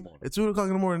o'clock niggas in the morning. at 2 o'clock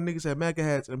in the morning, niggas had MAGA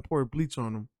hats and poured bleach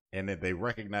on them. And then they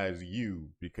recognize you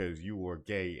because you were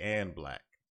gay and black.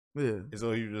 Yeah. And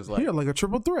so he was just like, yeah, like a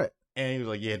triple threat. And he was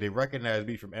like, yeah, they recognize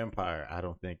me from Empire. I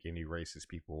don't think any racist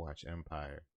people watch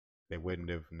Empire. They wouldn't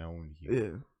have known you.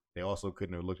 Yeah. They also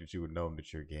couldn't have looked at you and known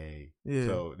that you're gay. Yeah.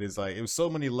 So there's like, it was so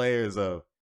many layers of,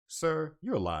 sir,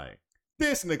 you're lying.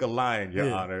 This nigga lying,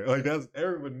 Your Honor. Like that's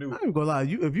everyone knew. I ain't gonna lie.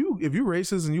 If you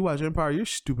racist and you watch Empire, you're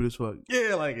stupid as fuck.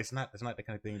 Yeah, like it's not the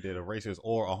kind of thing that a racist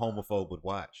or a homophobe would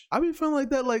watch. I be feeling like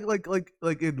that,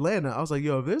 like Atlanta. I was like,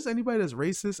 yo, if there's anybody that's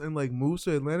racist and like moves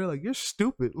to Atlanta, like you're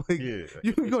stupid. Like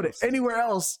you can go to anywhere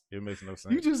else. It makes no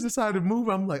sense. You just decided to move.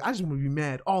 I'm like, I just want to be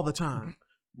mad all the time.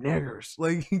 Niggers,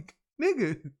 like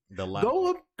nigga,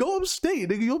 go upstate,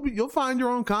 nigga. You'll find your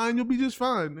own kind. You'll be just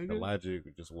fine, nigga. The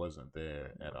logic just wasn't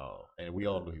there at all, and we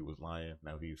all knew he was lying.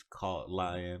 Now he's caught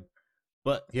lying,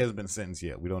 but he hasn't been sentenced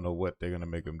yet. We don't know what they're gonna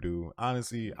make him do.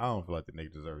 Honestly, I don't feel like the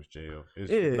nigga deserves jail.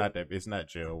 It's not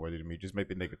jail worthy to me. Just make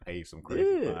the nigga pay some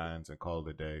crazy fines and call it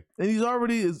a day. And he's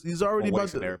already about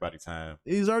to everybody's time.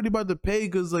 He's already about to pay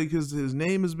because like his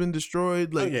name has been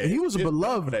destroyed. Like he was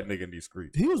beloved. For that nigga in these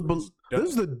streets. He was. This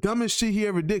is the dumbest shit he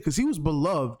ever did because he was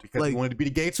beloved. Because he wanted to be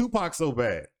the gay Tupac so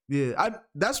bad. Yeah,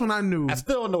 that's when I knew. I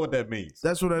still don't know what that means.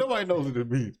 Nobody knows what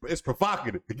it means, but it's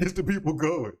provocative. It gets the people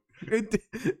going.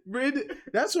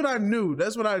 That's what I knew.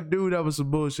 That's what I knew. That was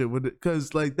some bullshit with it.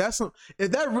 Because like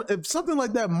if something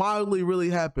like that mildly really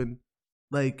happened,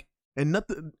 like and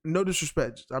nothing. No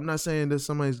disrespect. I'm not saying that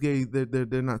somebody's gay.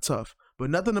 They're not tough. But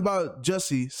nothing about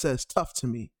Jussie says tough to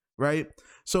me, right?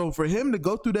 So for him to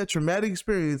go through that traumatic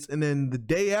experience and then the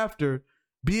day after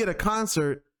be at a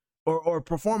concert or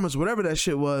performance, whatever that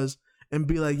shit was, and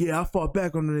be like, yeah, I fought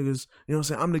back on the niggas. You know what I'm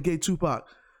saying? I'm the gay Tupac.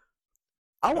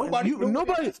 Nobody.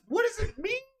 What does it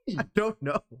mean? I don't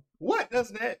know. What does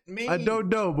that mean? I don't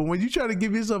know. But when you try to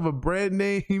give yourself a brand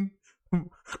name,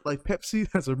 like Pepsi,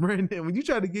 that's a brand name. When you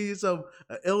try to give yourself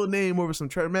an ill name over some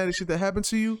traumatic shit that happened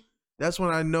to you, that's when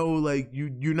I know like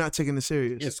you're not taking it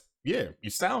serious.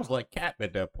 It sounds like Cap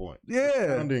at that point. Yeah, it's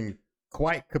sounding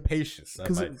quite capacious.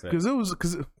 Because it was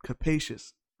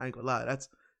capacious. I ain't gonna lie.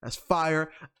 That's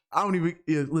fire. I don't even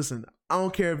listen. I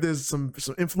don't care if there's some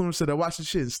influencer that watches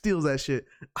shit and steals that shit.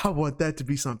 I want that to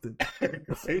be something.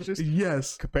 Capacious?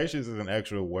 Yes. Capacious is an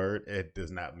actual word. It does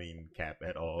not mean cap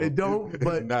at all. It don't.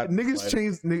 But niggas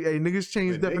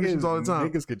change definitions all the time.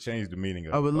 Niggas could change the meaning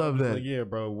of it. I would love that. Like, yeah,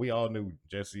 bro. We all knew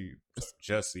Jussie.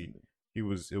 It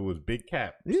was big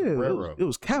cap. Yeah, it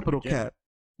was capital cap.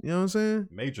 You know what I'm saying?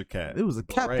 Major cap. It was a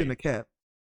captain of cap.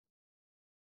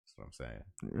 That's what I'm saying.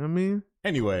 You know what I mean?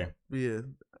 Anyway. Yeah.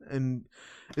 And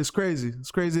it's crazy. It's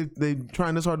crazy. They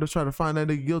trying this hard to try to find that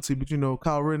nigga guilty, but you know,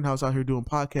 Kyle Rittenhouse out here doing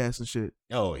podcasts and shit.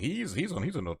 Oh, he's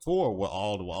on a tour with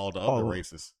all the other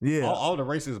racists. Yeah. All the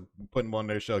racists put him on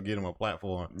their show, get him a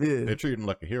platform. Yeah. They treat him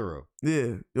like a hero. Yeah. You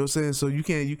know what I'm saying? So you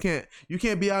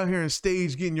can't be out here on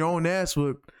stage getting your own ass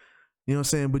whipped. You know what I'm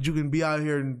saying? But you can be out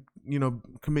here and, you know,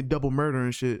 commit double murder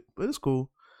and shit. But it's cool.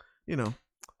 You know,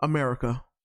 America.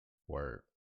 Word.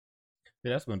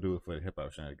 Yeah, that's gonna do it for the hip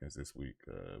hop shenanigans this week.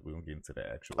 We're gonna get into the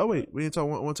actual. Oh wait, we didn't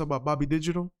want to talk about Bobby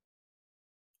Digital.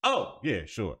 Oh yeah,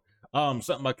 sure.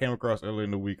 Something I came across earlier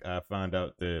in the week. I found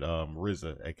out that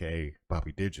RZA, aka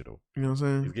Bobby Digital, you know what I'm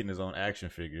saying, he's getting his own action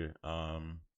figure. I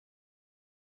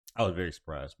was very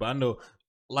surprised, but I know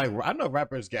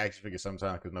rappers get action figures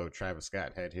sometimes because Travis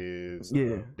Scott had his.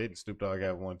 Yeah. Didn't Snoop Dogg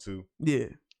have one too? Yeah.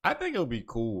 I think it would be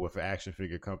cool if an action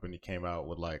figure company came out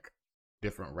with like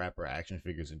different rapper action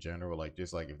figures in general, like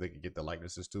just like if they could get the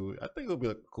likenesses to it. I think it would be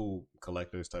like a cool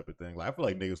collector's type of thing. Like I feel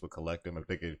like niggas would collect them if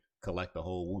they could collect the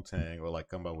whole Wu-Tang or like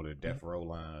come out with a Death Row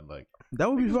line. Like that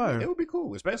would be fire. It would be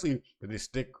cool, especially if they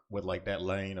stick with like that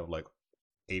lane of like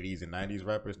 80s and 90s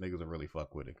rappers. Niggas will really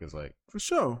fuck with it because like for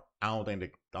sure. I don't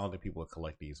think people would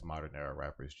collect these modern era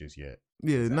rappers just yet.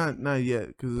 Yeah, exactly. not yet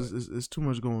because it's too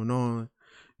much going on.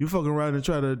 You fucking around and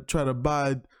try to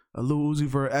buy a Lil Uzi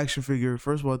Vert action figure.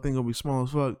 First of all, I think it'll be small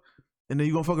as fuck. And then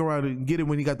you gonna fuck around and get it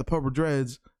when he got the purple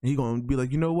dreads, and he gonna be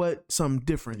like, you know what, something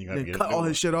different. Then cut all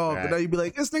his shit off, and now you be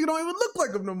like, this nigga don't even look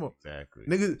like him no more. Exactly.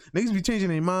 Niggas be changing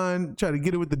their mind, try to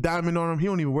get it with the diamond on him. He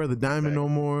don't even wear the diamond no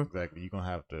more. Exactly. You gonna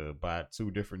have to buy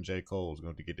 2 different J. Coles.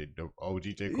 You're gonna have to get the OG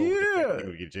J. Cole. Yeah. You're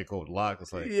gonna get J. Cole locked.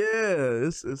 It's like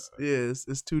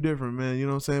it's too different, man. You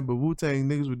know what I'm saying? But Wu-Tang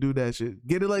niggas would do that shit.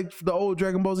 Get it like the old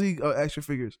Dragon Ball Z action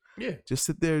figures. Yeah. Just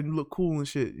sit there and look cool and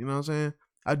shit. You know what I'm saying?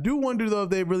 I do wonder though if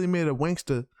they really made a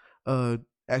Wanksta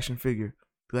action figure,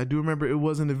 because I do remember it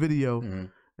was in the video.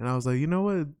 And I was like, you know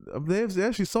what? They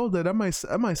actually sold that. I might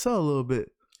sell a little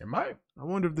bit. It might. I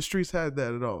wonder if the streets had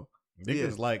that at all.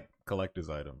 Niggas like collector's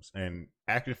items, and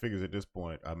action figures at this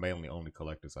point are mainly only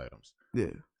collector's items. Yeah,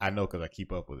 I know because I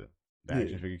keep up with it. The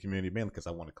action figure community, mainly because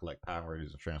I want to collect Power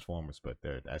Rangers and Transformers, but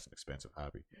that's an expensive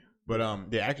hobby. But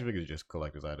the action figures are just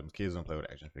collector's items. Kids don't play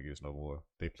with action figures no more.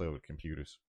 They play with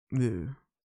computers. Yeah.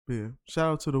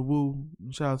 Shout out to the Wu.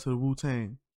 Shout out to the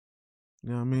Wu-Tang. You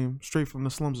know what I mean? Straight from the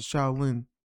slums of Shaolin.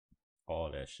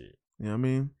 All that shit. You know what I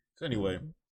mean? So anyway,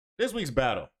 this week's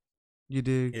battle, you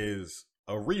dig, is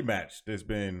a rematch that's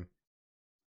been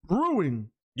brewing.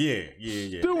 Yeah.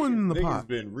 Stewing in the pot. Niggas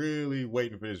been really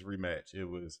waiting for this rematch. It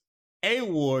was A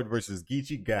Ward versus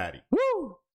Geechee Gotti.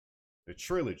 Woo! The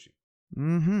trilogy.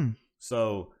 Mm-hmm.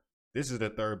 So this is the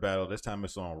third battle. This time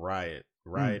it's on Riot.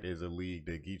 Riot is a league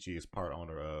that Geechee is part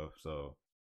owner of. So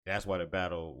that's why the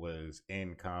battle was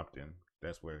in Compton.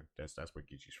 That's where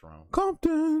Geechee's from.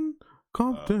 Compton.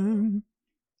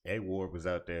 A Ward was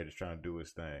out there just trying to do his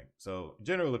thing. So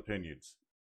general opinions.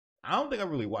 I don't think I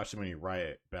really watched many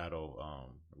Riot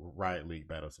League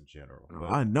battles in general.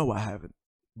 I know I haven't.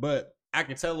 But I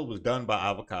can tell it was done by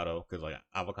Avocado because like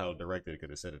Avocado directed it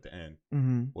because it said at the end,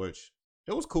 which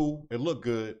it was cool. It looked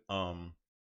good.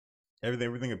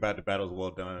 Everything about the battle was well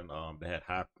done. They had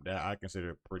I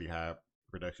consider pretty high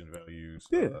production values.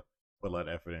 Put a lot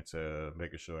of effort into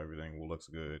making sure everything looks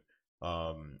good.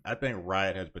 I think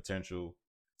Riot has potential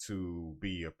to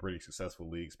be a pretty successful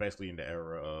league, especially in the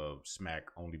era of Smack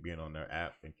only being on their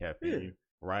app and caffeine. Yeah.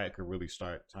 Riot could really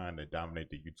start trying to dominate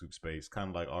the YouTube space, kind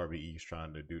of like RBE's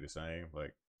trying to do the same.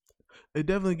 Like, it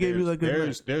definitely gave you like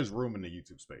there's room in the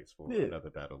YouTube space for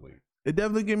another battle league. It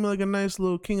definitely gave me like a nice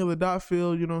little King of the Dot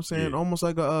feel, you know what I'm saying? Yeah. Almost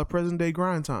like a present day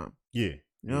Grind Time. Yeah.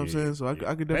 You know what I'm saying? So I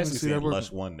could definitely see that.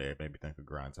 Lush won there, made me think of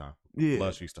Grind Time. Yeah.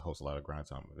 Lush used to host a lot of Grind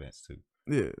Time events too.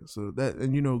 Yeah. So that,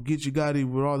 and you know, Geechee Gotti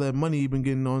with all that money he been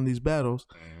getting on these battles,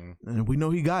 and we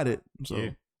know he got it. So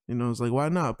you know, it's like, why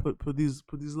not put these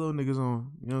little niggas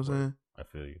on? You know what I'm saying? I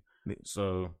feel you. Yeah.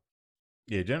 So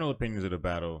yeah, general opinions of the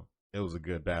battle. It was a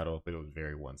good battle, but it was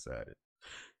very one-sided.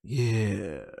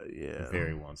 Yeah.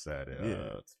 Very one-sided. To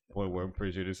the point where I'm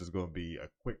pretty sure this is going to be a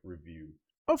quick review.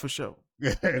 Oh, for sure.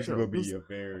 It's going to be a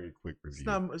very quick review.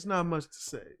 It's not much to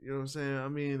say. You know what I'm saying? I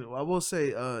mean, I will say,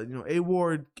 you know, A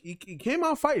Ward, he came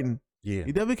out fighting. Yeah.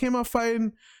 He definitely came out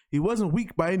fighting. He wasn't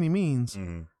weak by any means. You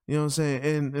know what I'm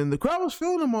saying? And the crowd was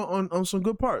feeling him on some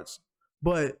good parts.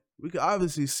 But we could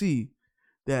obviously see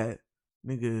that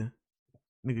nigga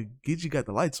Geechee got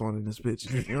the lights on in this bitch.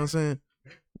 You know what I'm saying?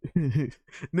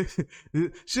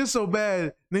 Shit's so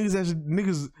bad.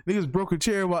 Niggas broke a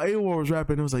chair while A-War was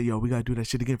rapping. It was like, yo, we gotta do that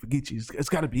shit again for Geechee. It's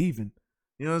gotta be even.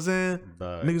 You know what I'm saying?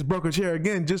 But niggas broke a chair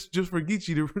again just for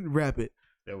Geechee to rap it.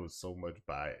 There was so much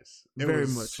bias.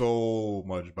 So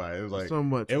much bias. It was like so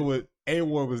much. It was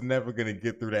A-War was never gonna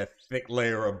get through that thick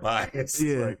layer of bias.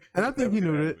 Yeah, like, and I think he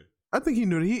knew that. I think he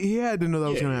knew that. He had to know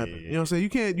that was gonna happen. You know what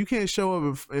I'm saying? You can't show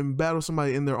up and battle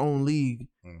somebody in their own league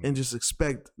and just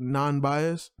expect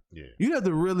non-bias. Yeah. You have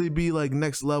to really be like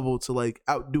next level to like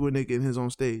outdo a nigga in his own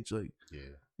stage. Like, you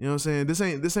know what I'm saying?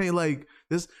 This ain't like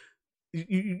this.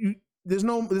 There's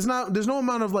no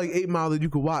amount of like 8 Mile that you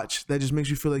could watch that just makes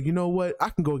you feel like, you know what, I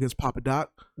can go against Papa Doc.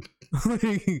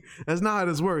 That's not how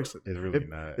this works. It's really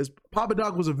not. Papa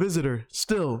Doc was a visitor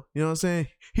still. You know what I'm saying?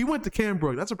 He went to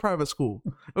Cambrook. That's a private school.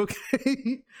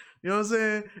 Okay. You know what I'm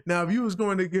saying? Now, if you was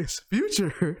going against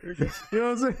Future, you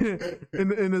know what I'm saying,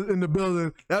 in the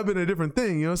building, that'd been a different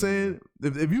thing. You know what I'm saying?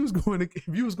 If you was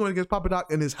going against Papa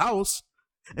Doc in his house,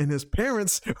 and his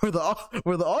parents were the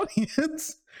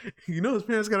audience, you know his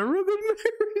parents got a real good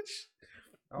marriage.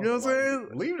 You know what I'm saying?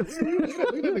 Leave the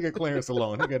nigga Clarence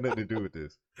alone. He got nothing to do with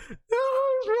this. No,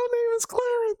 his real name is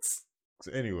Clarence.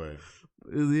 So anyway,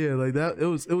 yeah, like that.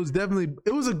 It was definitely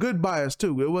a good bias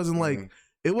too. It wasn't like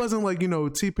you know,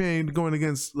 T-Pain going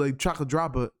against like Chocolate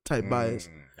Dropper type bias.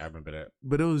 I remember that.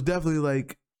 But it was definitely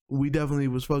like we definitely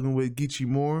was fucking with Geechee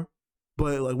more.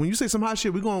 But like when you say some hot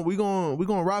shit, we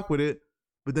gonna rock with it.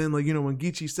 But then, like, you know, when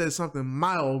Geechee says something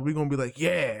mild, we're going to be like,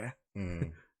 yeah,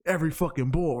 every fucking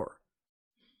bore.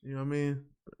 You know what I mean?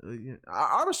 Yeah,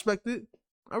 I respect it.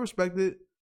 I feel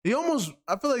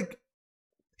like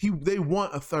they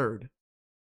want a third.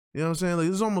 You know what I'm saying? Like, I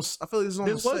feel like this is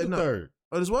almost a third.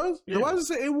 Oh, this was? Yeah. Why does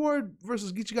it say A-Ward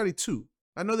versus Geechee Gotti 2?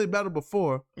 I know they battled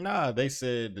before. Nah, they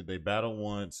said that they battled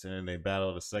once and then they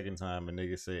battled a second time and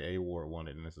niggas say A-Ward won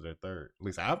it and this is their third. At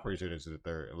least I'm pretty sure this is the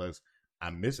third, unless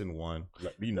I'm missing one.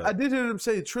 Like, you know. I did hear them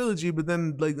say trilogy, but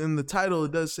then like in the title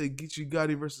it does say Geechee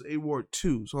Gotti versus A-Ward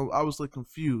 2. So I was like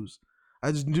confused.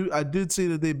 I did see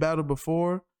that they battled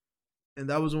before, and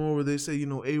that was the one where they say, you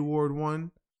know, A-Ward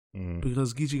won.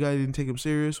 because Geechee Gotti didn't take him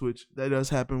serious, which that does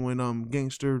happen when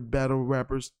gangster battle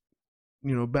rappers,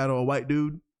 battle a white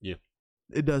dude. Yeah,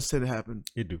 it does tend to happen.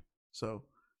 It do. So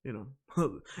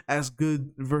as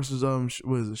good versus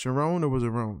was it Sharon or was it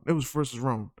Rome? It was versus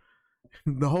Rome.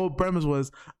 The whole premise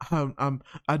was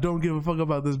I don't give a fuck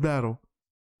about this battle.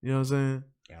 You know what I'm saying?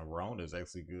 And Ron is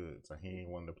actually good, so he ain't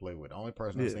one to play with. The only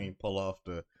person I've seen pull off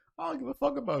the I don't give a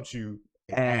fuck about you.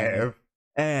 Av.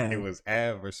 It was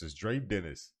Av versus Dre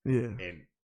Dennis. Yeah. And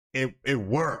it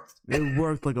worked. It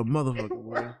worked like a motherfucker,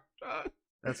 boy.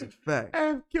 That's a fact.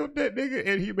 Av killed that nigga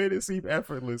and he made it seem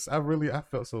effortless. I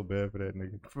felt so bad for that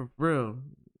nigga. For real.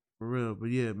 But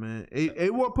yeah, man.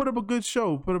 A-Ward put up a good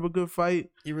show, put up a good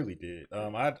fight. He really did.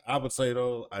 I would say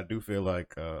though, I do feel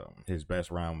like his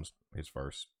best round was his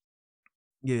first.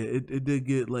 Yeah, it did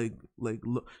get like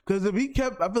because I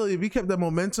feel like if he kept that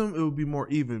momentum, it would be more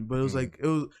even. But it was like it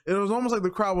was almost like the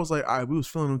crowd was like, all right, we was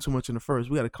feeling him too much in the first.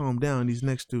 We got to calm down these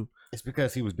next two. It's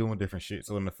because he was doing different shit.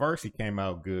 So in the first, he came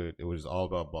out good. It was all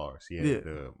about bars. He had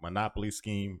the Monopoly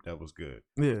scheme that was good.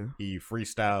 Yeah, he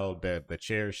freestyled that the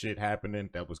chair shit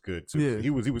happening that was good too. Yeah, he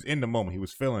was in the moment. He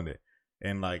was feeling it,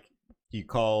 and like. He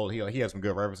had some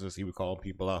good references. He would call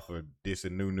people out for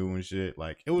dissing Nunu and shit.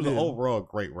 Like it was an overall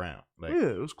great round. Like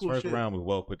it was cool. First round was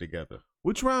well put together.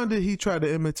 Which round did he try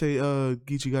to imitate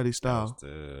Geechee Gotti's style?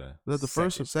 Was that the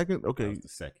first or second? Okay, that was the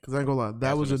second. Because I ain't gonna lie,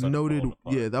 that was a noted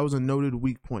that was a noted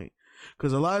weak point.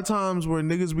 Because a lot of times where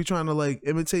niggas be trying to like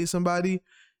imitate somebody,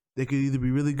 they could either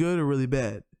be really good or really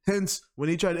bad. Hence, when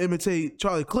he tried to imitate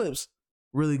Charlie Clips,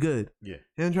 really good. Yeah,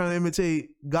 him trying to imitate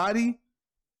Gotti.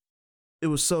 It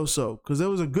was so because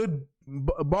there was a good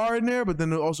bar in there, but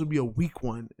then there'd also be a weak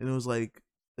one, and it was like,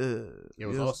 it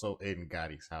was also in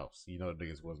Gotti's house.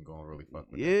 Niggas wasn't going to really fuck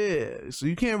with that. So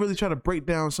you can't really try to break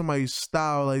down somebody's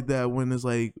style like that when it's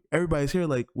like everybody's here,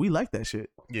 like we like that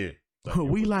shit. Yeah, like,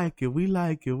 we like it.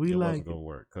 It wasn't gonna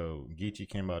work. Cause Geechee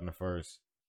came out in the first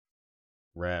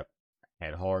rap,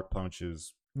 had hard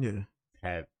punches. Yeah,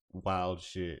 had wild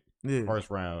shit. Yeah. First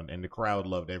round, and the crowd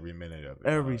loved every minute of it.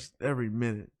 Every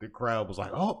minute. The crowd was like,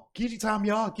 "Oh, Geechee time,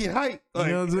 y'all get hype!" Like,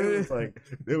 you know what I'm saying?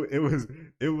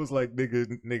 It was like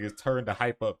niggas turned the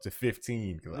hype up to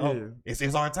 15.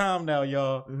 It's our time now,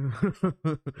 y'all.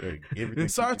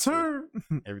 It's our turn.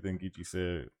 Everything Geechee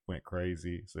said went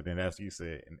crazy. So then, as you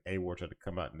said, and A-Ward tried to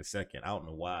come out in the second. I don't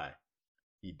know why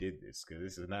he did this, because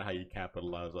this is not how you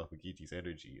capitalize off of Geechee's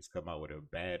energy. It's come out with a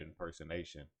bad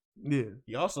impersonation. Yeah.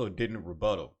 He also didn't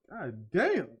rebuttal. God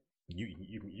damn. You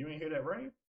ain't hear that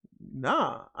rain?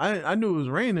 Nah, I knew it was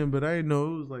raining, but I didn't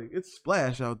know it was like it's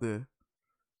splash out there.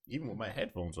 Even with my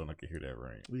headphones on, I could hear that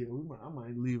rain. Yeah, I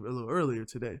might leave a little earlier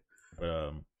today.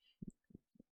 But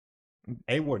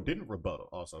A-Ward didn't rebuttal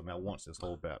also not once this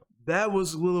whole battle. That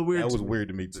was a little weird. That was weird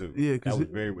to me too. Yeah, that was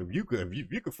very. If you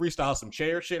could freestyle some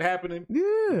chair shit happening,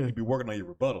 you'd be working on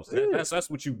your rebuttals. That's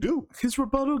what you do. His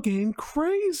rebuttal game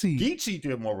crazy. Geechee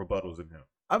did more rebuttals than him.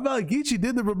 I feel like Geechee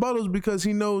did the rebuttals because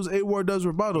he knows A-Ward does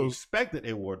rebuttals. He expected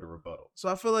A-Ward to rebuttal. So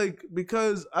I feel like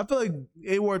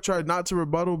A-Ward tried not to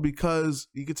rebuttal because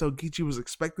you could tell Geechee was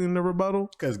expecting the rebuttal.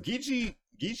 Because Geechee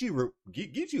usually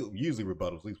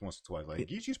rebuttals at least once or twice. Like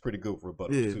Geechee's pretty good with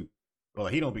rebuttals too, but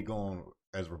like, he don't be going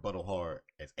as rebuttal hard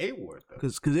as A-Ward though.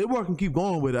 Because A-Ward can keep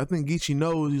going with it. I think Geechee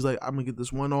knows he's like, I'm gonna get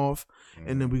this one off,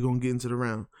 and then we gonna get into the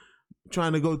round.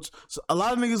 Trying to go. So a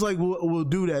lot of niggas like will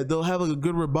do that. They'll have like a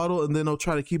good rebuttal, and then they'll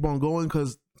try to keep on going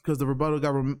because the rebuttal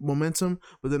got momentum.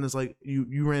 But then it's like you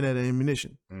ran out of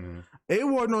ammunition.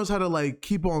 A-Ward knows how to like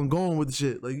keep on going with the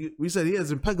shit. Like we said, he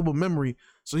has impeccable memory,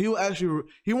 so he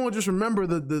won't just remember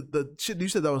the shit that you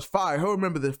said that was fire. He'll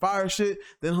remember the fire shit.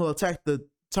 Then he'll attack the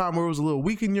time where it was a little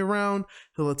weak in your round.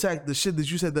 He'll attack the shit that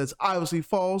you said that's obviously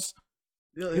false.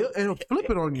 He'll flip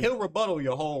it on you. He'll rebuttal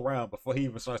your whole round before he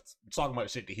even starts talking about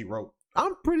shit that he wrote.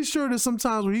 I'm pretty sure there's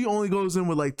sometimes where he only goes in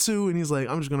with like 2 and he's like,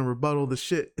 I'm just gonna rebuttal the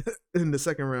shit in the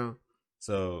second round.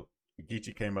 So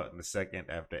Geechee came out in the second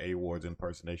after A-Ward's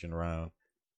impersonation round,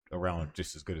 around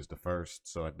just as good as the first.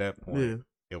 So at that point,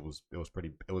 it was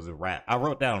a wrap. I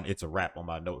wrote down it's a wrap on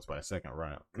my notes by the second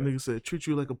round. Nigga said, treat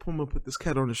you like a puma, put this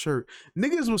cat on the shirt.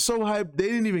 Niggas was so hyped they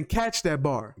didn't even catch that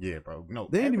bar. Yeah, bro. No,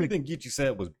 everything Geechee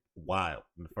said was wild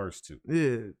in the first 2.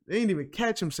 Yeah, they didn't even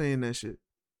catch him saying that shit.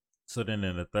 So then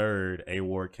in the third,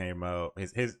 A-Ward came out.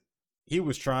 He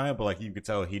was trying, but like you could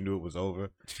tell he knew it was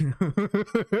over. he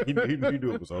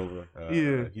knew it was over.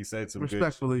 He said some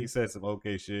respectfully. He said some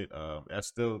okay shit.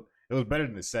 It was better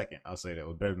than the second. I'll say that it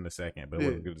was better than the second, but it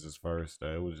wasn't good as his first.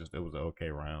 It was an okay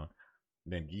round.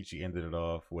 Then Geechee ended it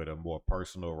off with a more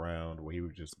personal round where he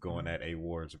was just going at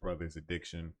A-Ward's brother's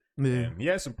addiction. Yeah, and he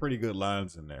had some pretty good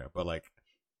lines in there, but like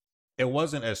It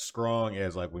wasn't as strong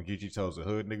as like when Geechee tells the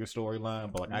hood nigga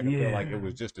storyline, but like I can feel like it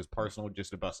was just as personal,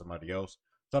 just about somebody else.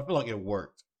 So I feel like it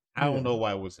worked. I don't know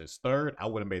why it was his third. I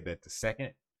would have made that the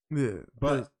second. Yeah,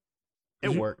 but it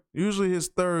worked. Usually his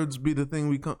thirds be the thing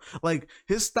we come like.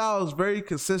 His style is very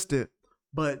consistent,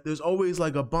 but there's always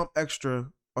like a bump extra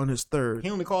on his third.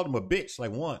 He only called him a bitch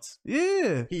like once.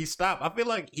 Yeah, he stopped. I feel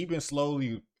like he been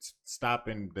slowly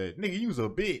stopping the nigga. You was a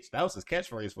bitch. That was his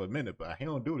catchphrase for a minute, but he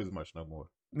don't do it as much no more.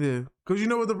 Yeah, because you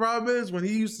know what the problem is? When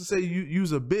he used to say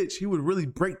you's a bitch, he would really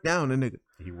break down the nigga.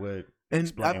 He would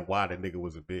explain why the nigga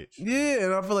was a bitch. Yeah,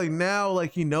 and I feel like now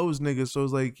like he knows niggas, so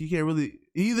it's like he can't really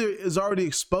either is already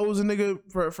exposing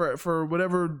nigga for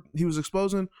whatever he was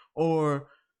exposing, or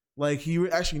like he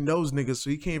actually knows niggas, so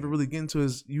he can't even really get into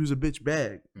his use a bitch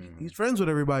bag. He's friends with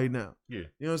everybody now. Yeah, you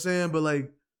know what I'm saying?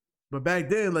 But back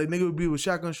then, like nigga would be with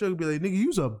Shotgun Sugar, be like, nigga,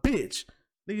 you's a bitch.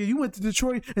 Nigga, you went to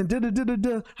Detroit and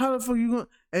da. How the fuck you going?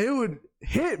 And it would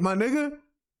hit, my nigga.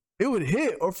 It would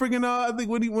hit. Or freaking I think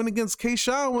when he went against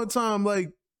K-Shine one time,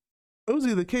 like it was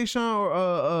either K-Shine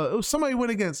or it was somebody he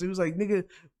went against. He was like, nigga,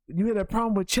 you had that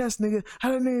problem with Chess, nigga.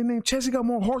 How that nigga named Chess? He got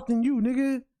more heart than you,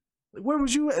 nigga. Like, where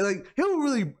was you at? Like he'll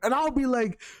really, and I would be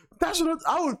like, that's what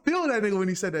I would feel that nigga when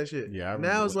he said that shit. Yeah,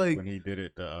 now it's like when he did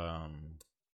it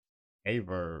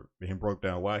Averb, he broke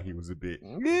down why he was a bitch.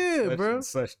 Yeah, bro. In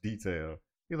such detail.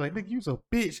 He's like, nigga, you's a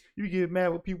bitch. You get mad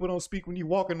when people don't speak when you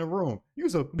walk in the room.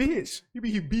 You's a bitch. You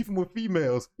be beefing with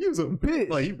females. You's a bitch.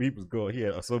 Like he was going. He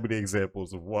had so many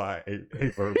examples of why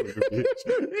Averb was a bitch.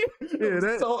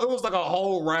 So it was like a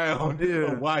whole round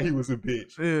of why he was a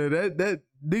bitch. Yeah, that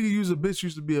nigga use a bitch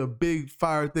used to be a big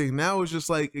fire thing. Now it's just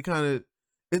like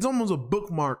it's almost a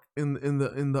bookmark in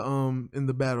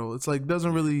the battle. It's like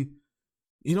doesn't really.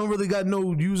 You don't really got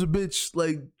no use a bitch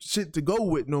like shit to go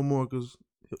with no more because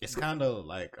it's kind of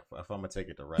like if I'm gonna take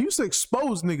it to wrestling. He used to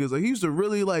expose niggas. Like he used to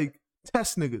really like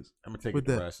test niggas. I'm gonna take it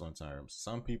to wrestling terms.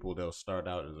 Some people they'll start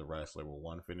out as a wrestler with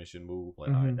one finishing move, like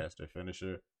all right, that's their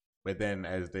finisher. But then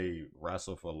as they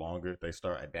wrestle for longer, they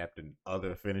start adapting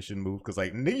other finishing moves. Cause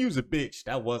like nigga use a bitch,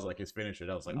 that was like his finisher.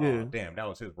 That was like, oh damn, that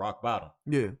was his rock bottom.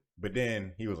 Yeah. But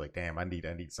then he was like, damn, I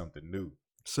need something new.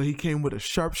 So he came with a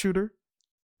sharpshooter.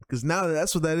 Because now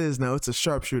that's what that is now. It's a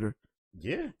sharpshooter.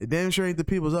 Yeah. It damn sure ain't the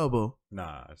people's elbow.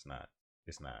 Nah, it's not.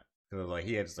 It's not. Because like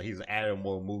he's adding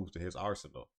more moves to his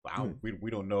arsenal. But we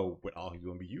don't know what all he's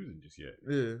going to be using just yet.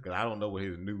 Yeah. Because I don't know what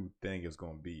his new thing is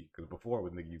going to be. Because before it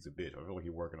was nigga use a bitch. I feel like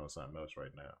he's working on something else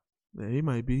right now. Yeah, he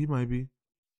might be.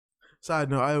 Side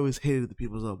note, I always hated the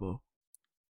people's elbow.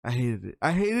 I hated it.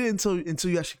 I hated it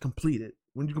until you actually complete it.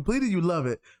 When you complete it, you love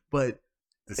it. But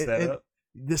the setup?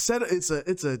 The setup, it's a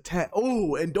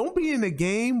oh, and don't be in a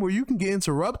game where you can get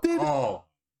interrupted. Oh,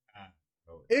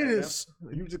 it is.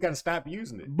 You just gotta stop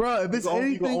using it, bro. If it's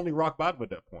anything, you can only rock bottom at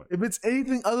that point. If it's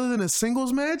anything other than a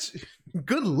singles match,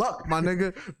 good luck, my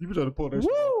nigga. You be trying to pull that shit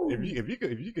off. If you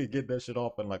could get that shit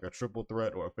off in like a triple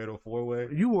threat or a fatal 4-way,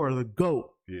 you are the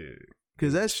GOAT. Yeah,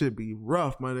 cause that should be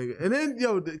rough, my nigga. And then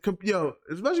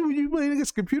especially when you play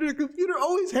against the computer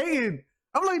always hating.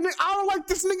 I'm like, nigga, I don't like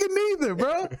this nigga neither,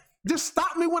 bro. Just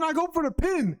stop me when I go for the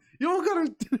pin. You don't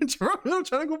gotta interrupt me. I'm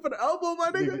trying to go for the elbow, my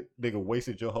nigga. Nigga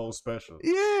wasted your whole special.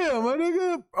 Yeah, my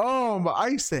nigga. Oh, but I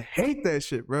used to hate that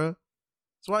shit, bro.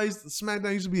 That's why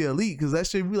SmackDown used to be elite, because that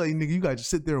shit be like, nigga, you gotta just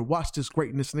sit there and watch this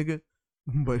greatness, nigga.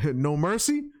 But No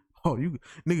Mercy? Oh, you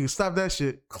nigga, stop that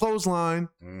shit. Clothesline.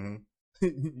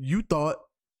 You thought.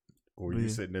 Or you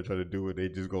sitting there trying to do it, they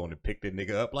just going to pick that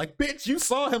nigga up. Like, bitch, you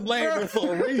saw him laying there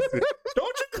for a reason.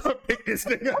 Don't you come pick this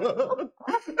nigga up.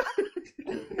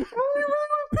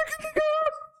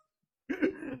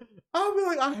 I'll be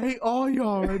like, I hate all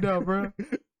y'all right now, bro.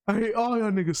 I hate all y'all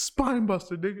niggas. Spine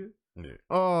buster, nigga. Yeah.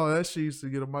 Oh, that shit used to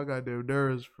get on my goddamn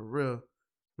nerves for real.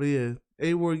 But yeah,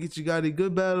 A-Ward, Geechee got a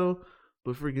good battle.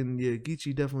 But freaking, yeah,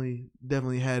 Geechee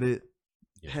definitely had it.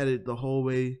 Yeah. Had it the whole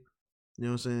way. You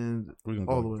know what I'm saying? We can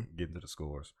all the way. Get into the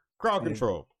scores. Crowd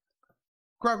control.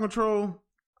 Crowd control.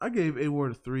 I gave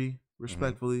A-Ward a 3,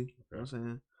 respectfully. You know what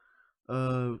I'm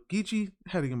saying? Geechee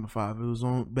had to give him a 5. It was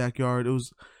on Backyard. It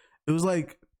was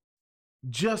like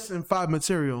just in 5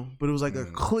 material, but it was like a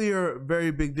clear,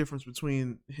 very big difference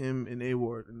between him and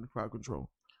A-Ward in the crowd control.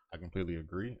 I completely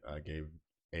agree. I gave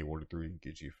A-Ward a 3,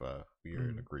 Geechee a 5. We are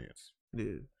in agreement.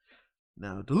 Yeah.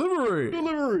 Now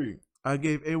delivery. I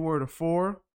gave A-Ward a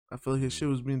 4. I feel like his shit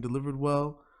was being delivered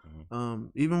well.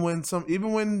 Even when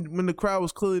the crowd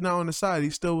was clearly not on the side, he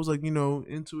still was like,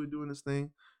 into it, doing his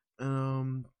thing.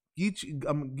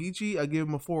 Geechee, I gave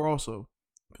him a 4 also,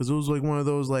 because it was like one of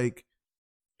those like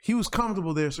he was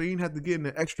comfortable there, so he didn't have to get in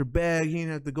an extra bag. He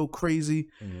didn't have to go crazy.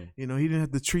 Mm-hmm. You know, he didn't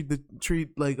have to treat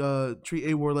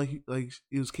A Ward like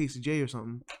he was KCJ or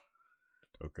something.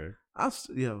 Okay.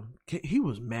 He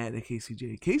was mad at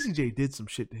KCJ. KCJ did some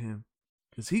shit to him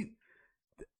because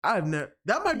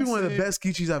that might be one of the best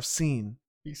Geechees I've seen.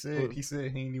 He said he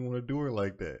didn't even want to do her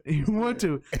like that. He want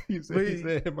to. He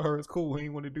said him and her is cool. He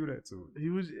didn't want to do that to her.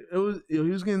 He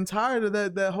was getting tired of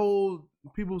that whole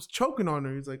people's choking on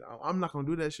her. He's like, I'm not gonna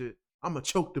do that shit. I'm gonna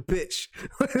choke the bitch.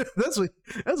 that's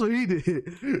what he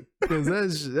did. Because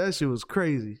that shit was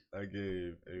crazy. I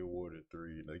gave A Ward a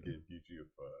 3 and I gave Geechee a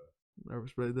 5. I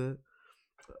respect that.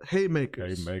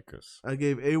 Haymakers. I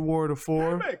gave A Ward a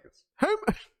 4.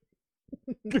 Haymakers.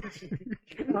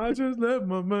 I just left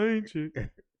my main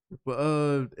chick.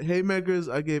 But Haymakers,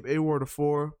 I gave A Ward a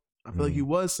 4. I feel like he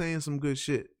was saying some good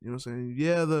shit. You know what I'm saying?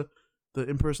 Yeah, the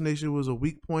impersonation was a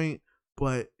weak point,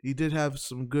 but he did have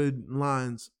some good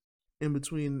lines in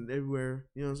between everywhere.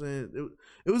 You know what I'm saying?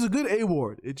 It was a good A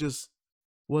Ward. It just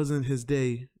wasn't his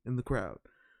day in the crowd.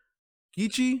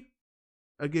 Geechee,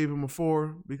 I gave him a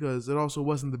 4 because it also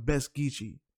wasn't the best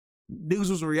Geechee. Niggas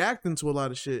was reacting to a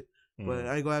lot of shit. But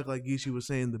I ain't gonna act like Geechee was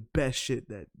saying the best shit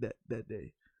that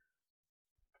day.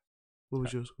 What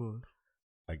was your score?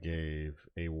 I gave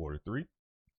A Ward a 3,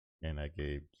 and I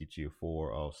gave Geechee a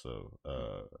 4 also.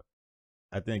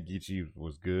 I think Geechee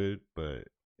was good, but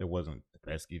it wasn't the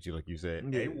best Geechee, like you said.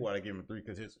 Yeah. A Ward, I gave him a 3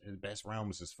 because his best round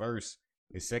was his first.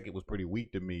 His second was pretty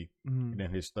weak to me, and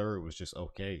then his third was just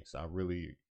okay. So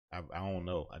I don't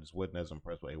know. I just wasn't as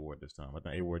impressed with A Ward this time. I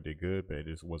think A Ward did good, but it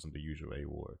just wasn't the usual A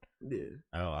Ward. Yeah.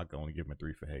 I can only give him a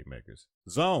 3 for Haymakers.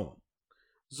 Zone.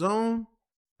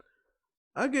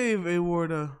 I gave A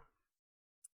Ward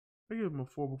I gave him a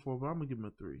 4 before, but I'm gonna give him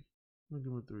a 3. I'm gonna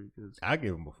give him a 3 because I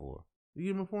gave him a 4. You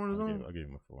give him a 4 in the Zone? I gave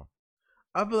him a 4.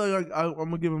 I feel like I'm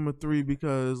gonna give him a 3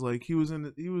 because like he was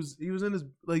in his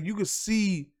like you could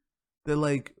see that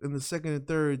like in the second and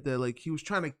third that like he was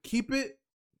trying to keep it,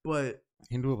 but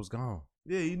he knew it was gone.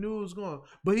 Yeah, he knew it was gone.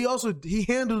 But he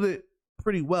handled it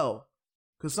pretty well.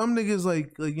 Cause some niggas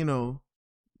like you know,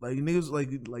 like niggas like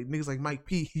niggas like Mike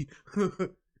P.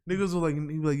 Niggas were like,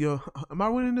 he was like, yo, am I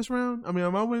winning this round? I mean,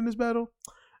 am I winning this battle?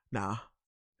 Nah.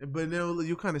 But then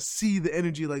you kind of see the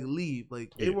energy like leave.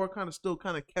 Like A-Ward kind of still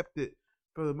kind of kept it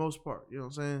for the most part. You know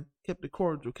what I'm saying? Kept it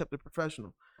cordial, kept it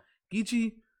professional.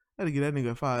 Geechee, I had to get that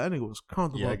nigga a 5. That nigga was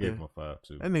comfortable. Yeah, I gave him a 5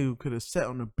 too. That nigga could have sat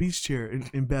on the beach chair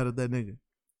and battled that nigga.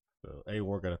 So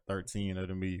A-Ward got a 13 out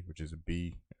of me, which is a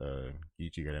B.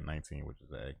 Geechee got a 19, which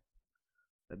is A.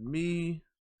 At me,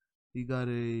 he got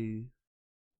a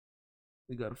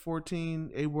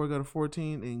 14. A-Ward got a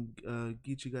 14, and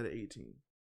Geechee got an 18.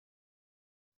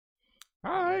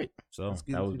 All right. So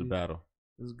that was the battle.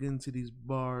 Let's get into these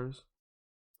bars.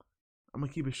 I'm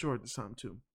gonna keep it short this time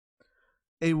too.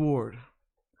 A-Ward,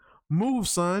 move,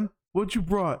 son. What you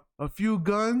brought? A few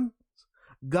guns?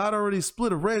 God already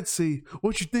split a Red Sea.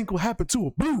 What you think will happen to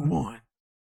a blue one?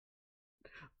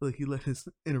 Like he let his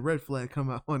inner red flag come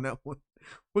out on that one.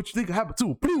 What you think will happen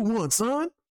to a blue one, son?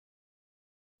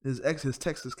 His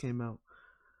Texas came out.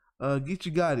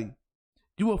 Geechee Gotti,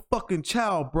 you a fucking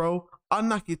child, bro. I'll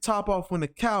knock your top off when the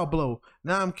cow blow.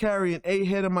 Now I'm carrying A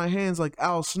head in my hands like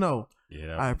Al Snow.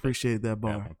 Yeah, I appreciate that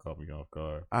bar. That one caught me off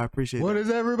guard. I appreciate What does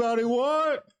everybody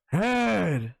want?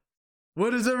 Head.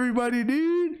 What does everybody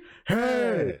need?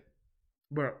 Head.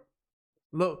 Bro.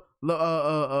 Look,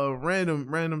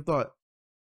 random thought.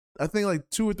 I think like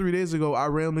 2 or 3 days ago, I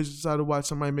randomly decided to watch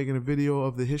somebody making a video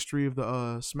of the history of the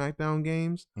SmackDown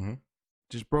games. Mm-hmm.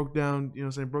 Just broke down, you know what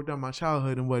I'm saying, broke down my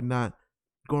childhood and whatnot.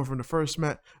 Going from the first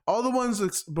all the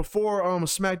ones before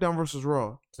SmackDown versus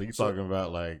Raw. So you're talking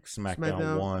about like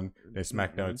SmackDown 1, then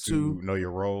SmackDown 2, Know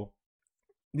Your Role.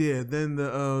 Yeah, then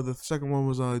the second one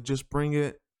was Just Bring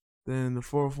It. Then the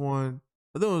fourth one,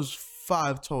 I think it was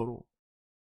 5 total.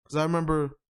 Because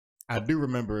I do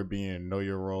remember it being Know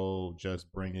Your Role,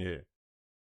 Just Bring It,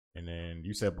 and then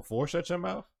you said before Shut Your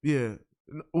Mouth? Yeah.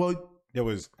 Well, there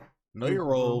was Know Your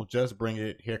Role, Just Bring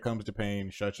It, Here Comes the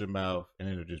Pain, Shut Your Mouth, and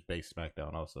then it was just base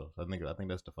SmackDown also. So I think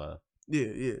that's the 5.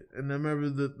 Yeah. And I remember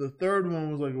the third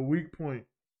one was like a weak point,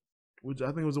 which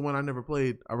I think was the one I never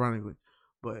played, ironically.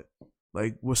 But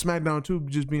like with SmackDown 2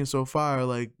 just being so fire,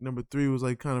 like number 3 was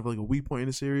like kind of like a weak point in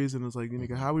the series, and it's like,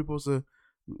 nigga, how we supposed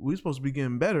to be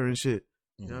getting better and shit.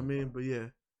 You know what I mean? But yeah,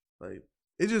 like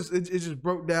it just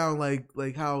broke down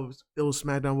like how ill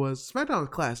SmackDown was. SmackDown is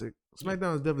classic.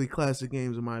 SmackDown is definitely classic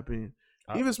games in my opinion.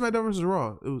 Even SmackDown vs.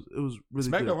 Raw, it was really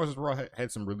SmackDown good. vs. Raw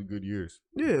had some really good years.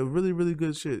 Yeah, really, really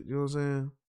good shit. You know what I'm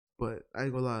saying? But I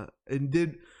ain't gonna lie.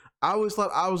 I always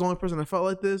thought I was the only person that felt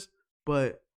like this,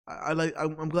 but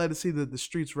I'm glad to see that the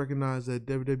streets recognize that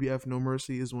WWF No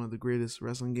Mercy is one of the greatest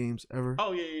wrestling games ever.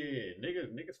 Oh yeah.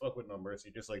 Niggas fuck with No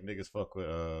Mercy, just like niggas fuck with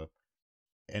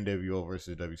NWO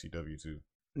versus WCW too.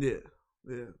 Yeah.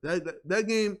 That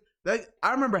game.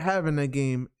 I remember having that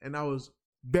game, and I was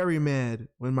very mad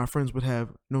when my friends would have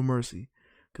No Mercy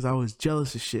because I was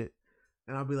jealous of shit,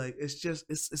 and I'll be like, it's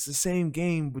the same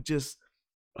game, but just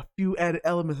a few added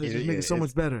elements that just make it so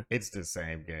much better. It's the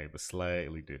same game, but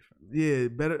slightly different. Yeah,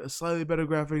 slightly better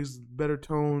graphics, better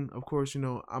tone. Of course,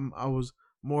 I was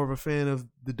more of a fan of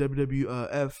the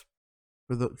WWF.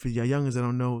 For your youngins that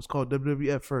don't know, it's called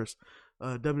WWF first.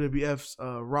 WWF's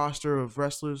roster of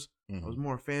wrestlers. I was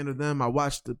more a fan of them. I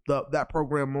watched that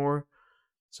program more,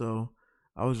 so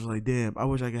I was just like, damn, I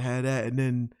wish I could have that. And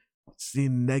then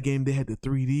seeing that game, they had the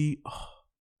 3D.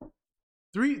 Oh,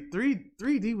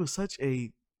 3D was such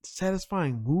a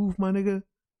satisfying move, my nigga.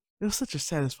 It was such a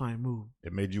satisfying move.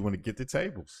 It made you want to get the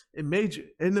tables. It made you.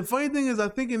 And the funny thing is, I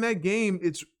think in that game,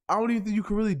 I don't even think you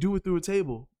could really do it through a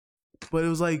table. But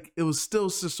it was still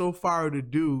just so far to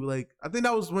do. Like, I think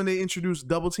that was when they introduced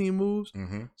double team moves.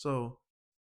 Mm-hmm. So,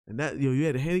 and that, you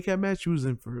had a handicap match, you was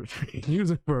in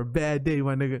for a bad day,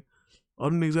 my nigga. All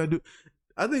the niggas gotta do.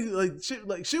 I think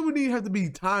shit wouldn't even have to be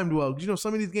timed well. Cause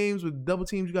some of these games with double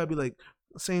teams, you gotta be like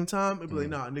same time. It'd be like,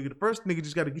 nah, nigga, the first nigga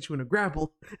just gotta get you in a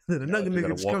grapple. Then another nigga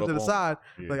just comes to the side.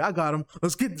 Yeah. Like, I got him.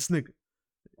 Let's get this nigga.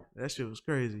 That shit was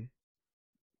crazy.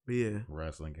 But yeah.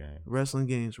 Wrestling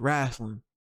games.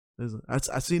 I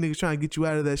see niggas trying to get you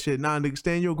out of that shit. Nah, nigga,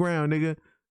 stand your ground, nigga.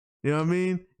 You know what I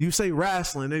mean? You say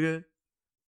wrestling, nigga.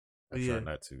 I try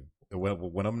not to.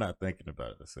 When I'm not thinking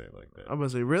about it, I say it like that. I'm gonna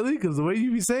say, really? Because the way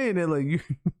you be saying it, like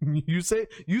you say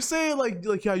it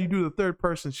like how you do the third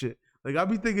person shit. Like, I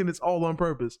be thinking it's all on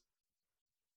purpose.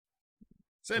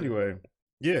 So anyway,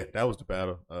 yeah, that was the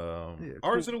battle.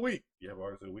 Artist of the week. You have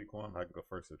artist of the week, Quan? I can go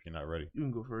first if you're not ready. You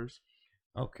can go first.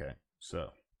 Okay,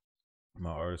 so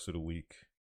my artist of the week.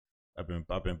 I've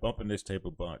been bumping this tape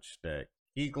a bunch. That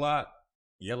E-Glock,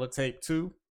 Yellow Tape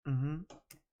 2. Mm-hmm.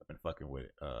 I've been fucking with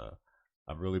it.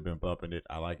 I've really been bumping it.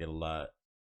 I like it a lot.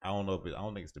 I don't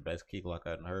think it's the best E-Glock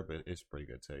I've heard, but it's a pretty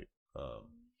good tape.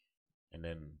 And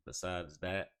then besides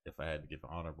that, if I had to give an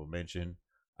honorable mention,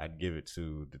 I'd give it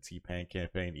to the T-Pain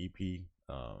Campaign EP.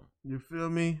 You feel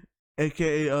me?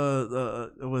 AKA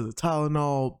was it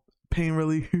Tylenol Pain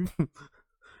Relief?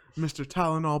 Mr.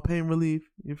 Tylenol Pain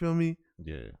Relief. You feel me?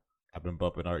 Yeah. I've been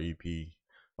bumping our EP.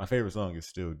 My favorite song is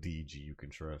still DG You Can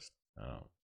Trust.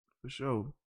 For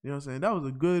sure. You know what I'm saying? That was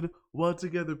a good, well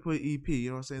together put EP. You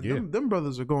know what I'm saying? Yeah. Them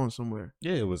brothers are going somewhere.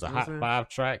 Yeah, it was a hot 5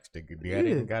 tracks that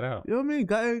even got out. You know what I mean?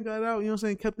 Got out. You know what I'm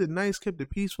saying? Kept it nice, kept it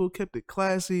peaceful, kept it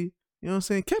classy. You know what I'm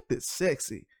saying? Kept it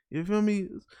sexy. You feel me?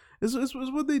 It's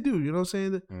what they do. You know what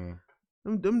I'm saying?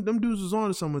 Them dudes was on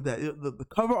to something with that. The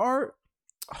cover art,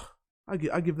 I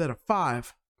give that a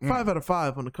 5. 5 out of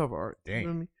 5 on the cover art. Dang. You know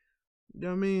what I mean? You know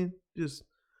what I mean? Just,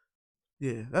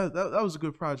 yeah, that was a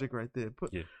good project right there.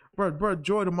 Brought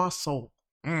joy to my soul.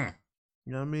 You know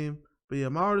what I mean? But yeah,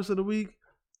 my artist of the week,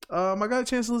 I got a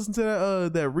chance to listen to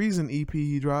that Reason EP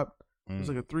he dropped. It was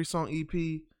like a 3-song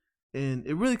EP, and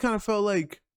it really kind of felt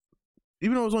like,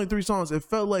 even though it was only 3 songs, it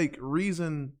felt like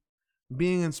Reason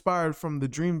being inspired from the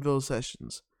Dreamville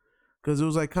sessions, because it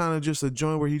was like kind of just a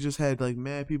joint where he just had like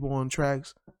mad people on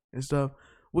tracks and stuff,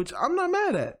 which I'm not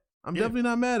mad at. I'm definitely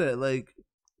not mad at. Like,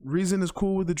 Reason is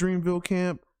cool with the Dreamville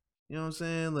camp. You know what I'm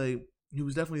saying? Like, he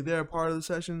was definitely there, part of the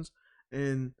sessions.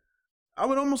 And I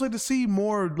would almost like to see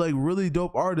more, like, really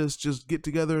dope artists just get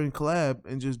together and collab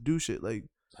and just do shit. Like,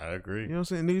 I agree. You know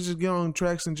what I'm saying? Niggas just get on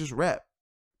tracks and just rap.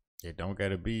 It don't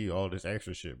gotta be all this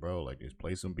extra shit, bro. Like, just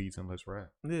play some beats and let's rap.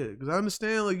 Yeah, because I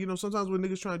understand, like, sometimes when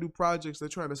niggas trying to do projects, they're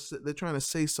trying to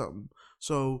say something.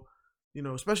 So,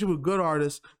 especially with good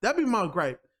artists, that'd be my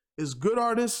gripe. Is good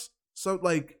artists, so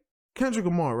like Kendrick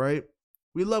Lamar, right?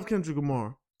 We love Kendrick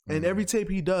Lamar, and every tape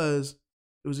he does,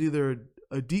 it was either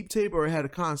a deep tape or it had a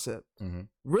concept.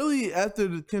 Really, after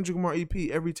the Kendrick Lamar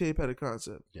EP, every tape had a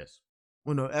concept. Yes.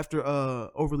 Well, no, after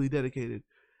Overly Dedicated,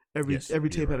 every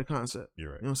tape had a concept.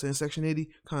 You're right. You know what I'm saying? Section 80,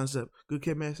 concept. Good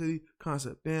Kid, Mad City,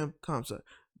 concept. Damn, concept.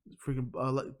 Freaking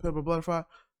Pepper Butterfly,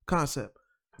 concept.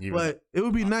 But it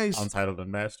would be nice. Untitled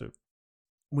Unmastered?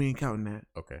 We ain't counting that.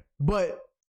 Okay. But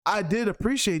I did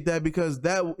appreciate that, because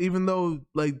that, even though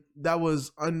like that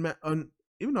was even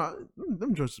though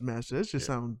them joints is mastered, that just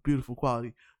sound beautiful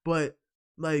quality. But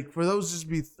like, for those just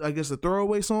be, I guess, the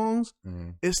throwaway songs,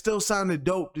 it still sounded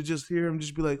dope to just hear him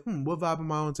just be like, what vibe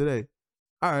am I on today?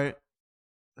 All right,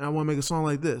 and I want to make a song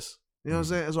like this. You know what I'm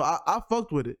saying? So I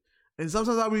fucked with it. And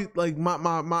sometimes I be like, my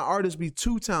artists be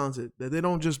too talented that they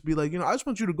don't just be like, I just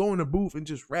want you to go in the booth and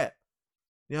just rap.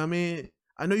 You know what I mean?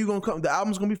 I know you're gonna come. The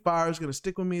album's gonna be fire. It's gonna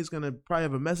stick with me. It's gonna probably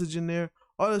have a message in there.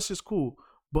 All that's just cool.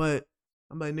 But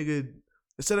I'm like, nigga,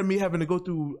 instead of me having to go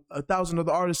through 1,000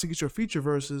 other artists to get your feature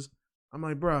verses, I'm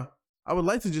like, bruh, I would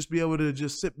like to just be able to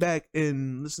just sit back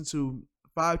and listen to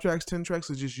 5 tracks, 10 tracks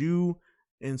of just you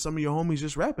and some of your homies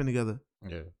just rapping together.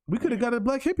 Yeah. We could have got a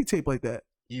Black Hippie tape like that.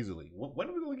 Easily. When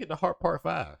are we going to get the Heart Part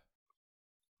 5?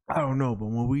 I don't know, but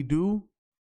when we do,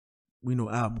 we know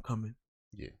album coming.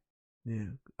 Yeah. Yeah.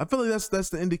 I feel like that's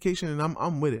the indication, and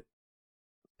I'm with it.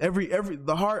 Every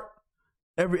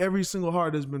single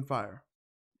heart has been fire.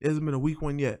 It hasn't been a weak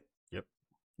one yet. Yep.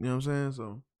 You know what I'm saying?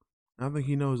 So I think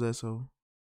he knows that, so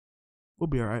we'll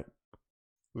be all right.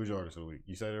 Who's your artist of the week?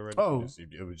 You said it already? Oh.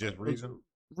 It was just Reason?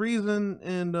 Reason,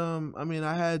 and I mean,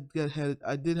 I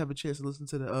did have a chance to listen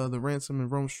to the Ransom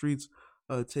and Rome Streets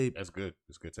tape. That's good.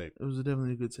 It's a good tape. It was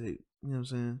definitely a good tape. You know what I'm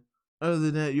saying? Other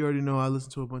than that, you already know I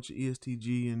listened to a bunch of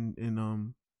ESTG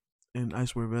and I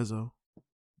Swear Vezo at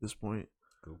this point.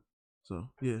 Cool. So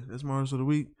yeah, that's my artist of the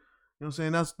week. You know what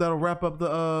I'm saying? That'll wrap up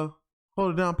the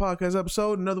Hold It Down podcast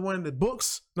episode. Another one in the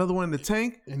books, another one in the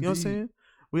tank. Indeed. You know what I'm saying?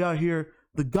 We out here,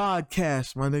 the God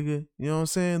Cast, my nigga. You know what I'm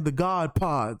saying? The God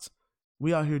Pods.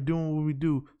 We out here doing what we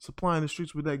do, supplying the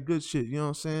streets with that good shit. You know what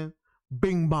I'm saying?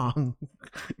 Bing bong.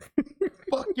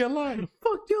 Fuck your life.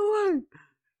 Fuck your life.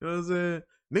 You know what I'm saying?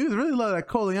 Niggas really love that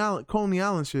Coney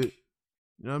Island shit.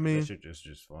 You know what I mean? That shit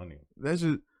just funny. That's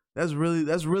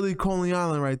really Coney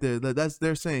Island right there. That's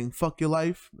their saying. Fuck your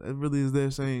life. That really is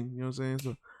their saying. You know what I'm saying?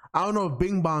 So I don't know if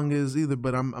Bing Bong is either,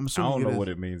 but I'm assuming I don't know what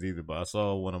it means either, but I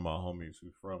saw one of my homies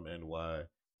who's from NY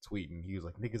tweeting. He was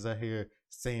like, niggas out here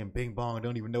saying Bing Bong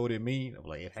don't even know what it means. I'm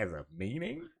like, it has a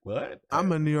meaning? What?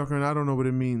 I'm a New Yorker and I don't know what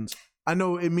it means. I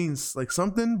know it means like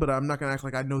something, but I'm not gonna act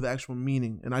like I know the actual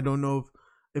meaning. And I don't know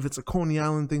if it's a Coney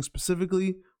Island thing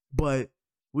specifically, but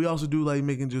we also do like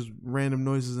making just random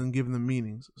noises and giving them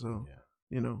meanings. So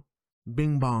you know,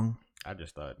 Bing Bong. I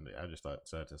just thought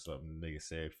that's something niggas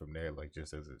said from there, like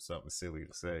just as it's something silly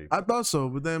to say. I thought so,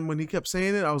 but then when he kept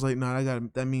saying it, I was like, nah,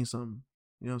 that means something.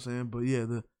 You know what I'm saying? But yeah,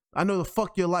 I know the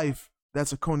fuck your life.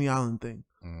 That's a Coney Island thing.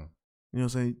 Mm. You know what I'm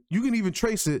saying? You can even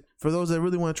trace it for those that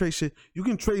really want to trace shit. You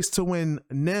can trace to when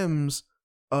Nems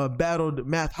battled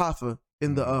Math Hoffa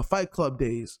in the Fight Club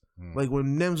days. Like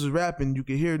when Nems was rapping, you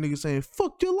could hear niggas saying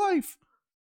 "fuck your life."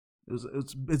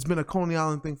 It's been a Coney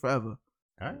Island thing forever.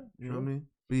 All right, you know what I mean?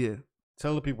 But yeah,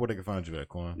 tell the people where they can find you at,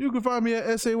 Quan. You can find me at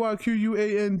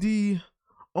SAYQUAND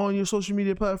on your social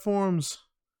media platforms.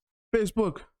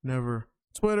 Facebook, never.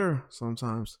 Twitter,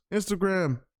 sometimes.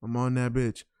 Instagram, I'm on that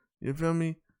bitch. You feel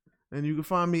me? And you can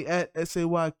find me at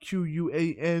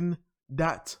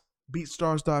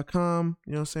SAYQUAN.beatstars.com.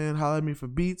 You know what I'm saying? Holler at me for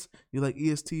beats. You like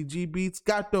ESTG beats?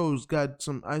 Got those. Got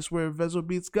some I Swear Vezo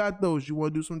beats? Got those. You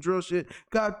want to do some drill shit?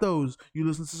 Got those. You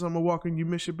listen to Summer Walker and you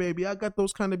miss your baby? I got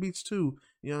those kind of beats too.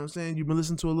 You know what I'm saying? You've been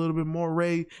listening to a little bit more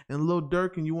Ray and Lil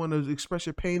Durk and you want to express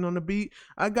your pain on the beat?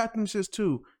 I got them shits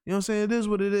too. You know what I'm saying? It is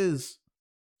what it is.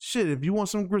 Shit, if you want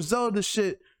some Griselda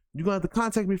shit, you're going to have to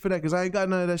contact me for that because I ain't got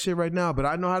none of that shit right now, but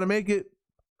I know how to make it.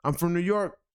 I'm from New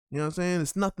York. You know what I'm saying?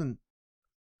 It's nothing.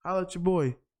 Holla at your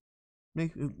boy.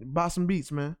 Buy some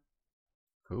beats, man.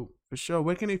 Cool. For sure.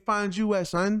 Where can they find you at,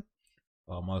 son?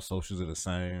 All my socials are the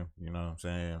same. You know what I'm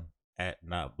saying? At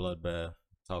Not Bloodbath.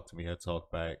 Talk to me. I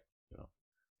talk back. You know,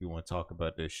 if you want to talk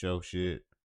about this show shit,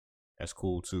 that's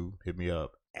cool too. Hit me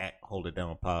up. At Hold It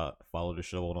Down Pod. Follow the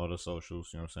show on all the socials.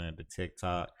 You know what I'm saying? The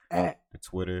TikTok, the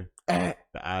Twitter, the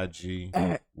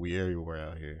IG. We everywhere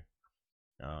out here.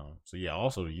 So yeah,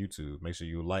 also the YouTube. Make sure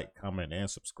you like, comment, and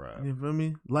subscribe. You feel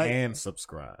me? Like and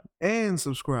subscribe. And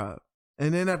subscribe.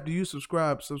 And then after you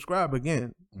subscribe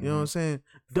again. You know what I'm saying?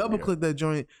 Double click that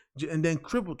joint and then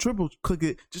triple click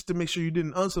it just to make sure you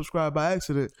didn't unsubscribe by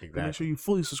accident. Exactly. To make sure you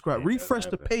fully subscribe. Yeah, refresh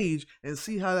the page and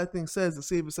see how that thing says and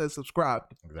see if it says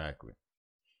subscribed. Exactly.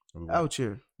 Out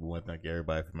here. We want to thank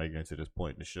everybody for making it to this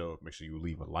point in the show. Make sure you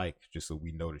leave a like just so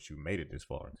we know that you made it this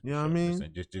far. You know what I mean?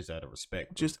 Just out of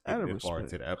respect. Just out of respect. Far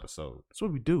into the episode. That's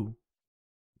what we do.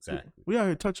 Exactly. We out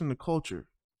here touching the culture.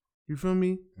 You feel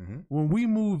me? Mm-hmm. When we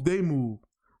move, they move.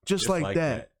 Just like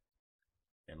that.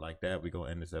 And like that, we going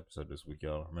to end this episode this week,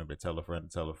 y'all. Remember to tell a friend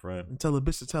to tell a friend. And tell a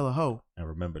bitch to tell a hoe. And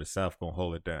remember, the South going to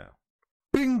hold it down.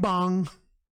 Bing bong.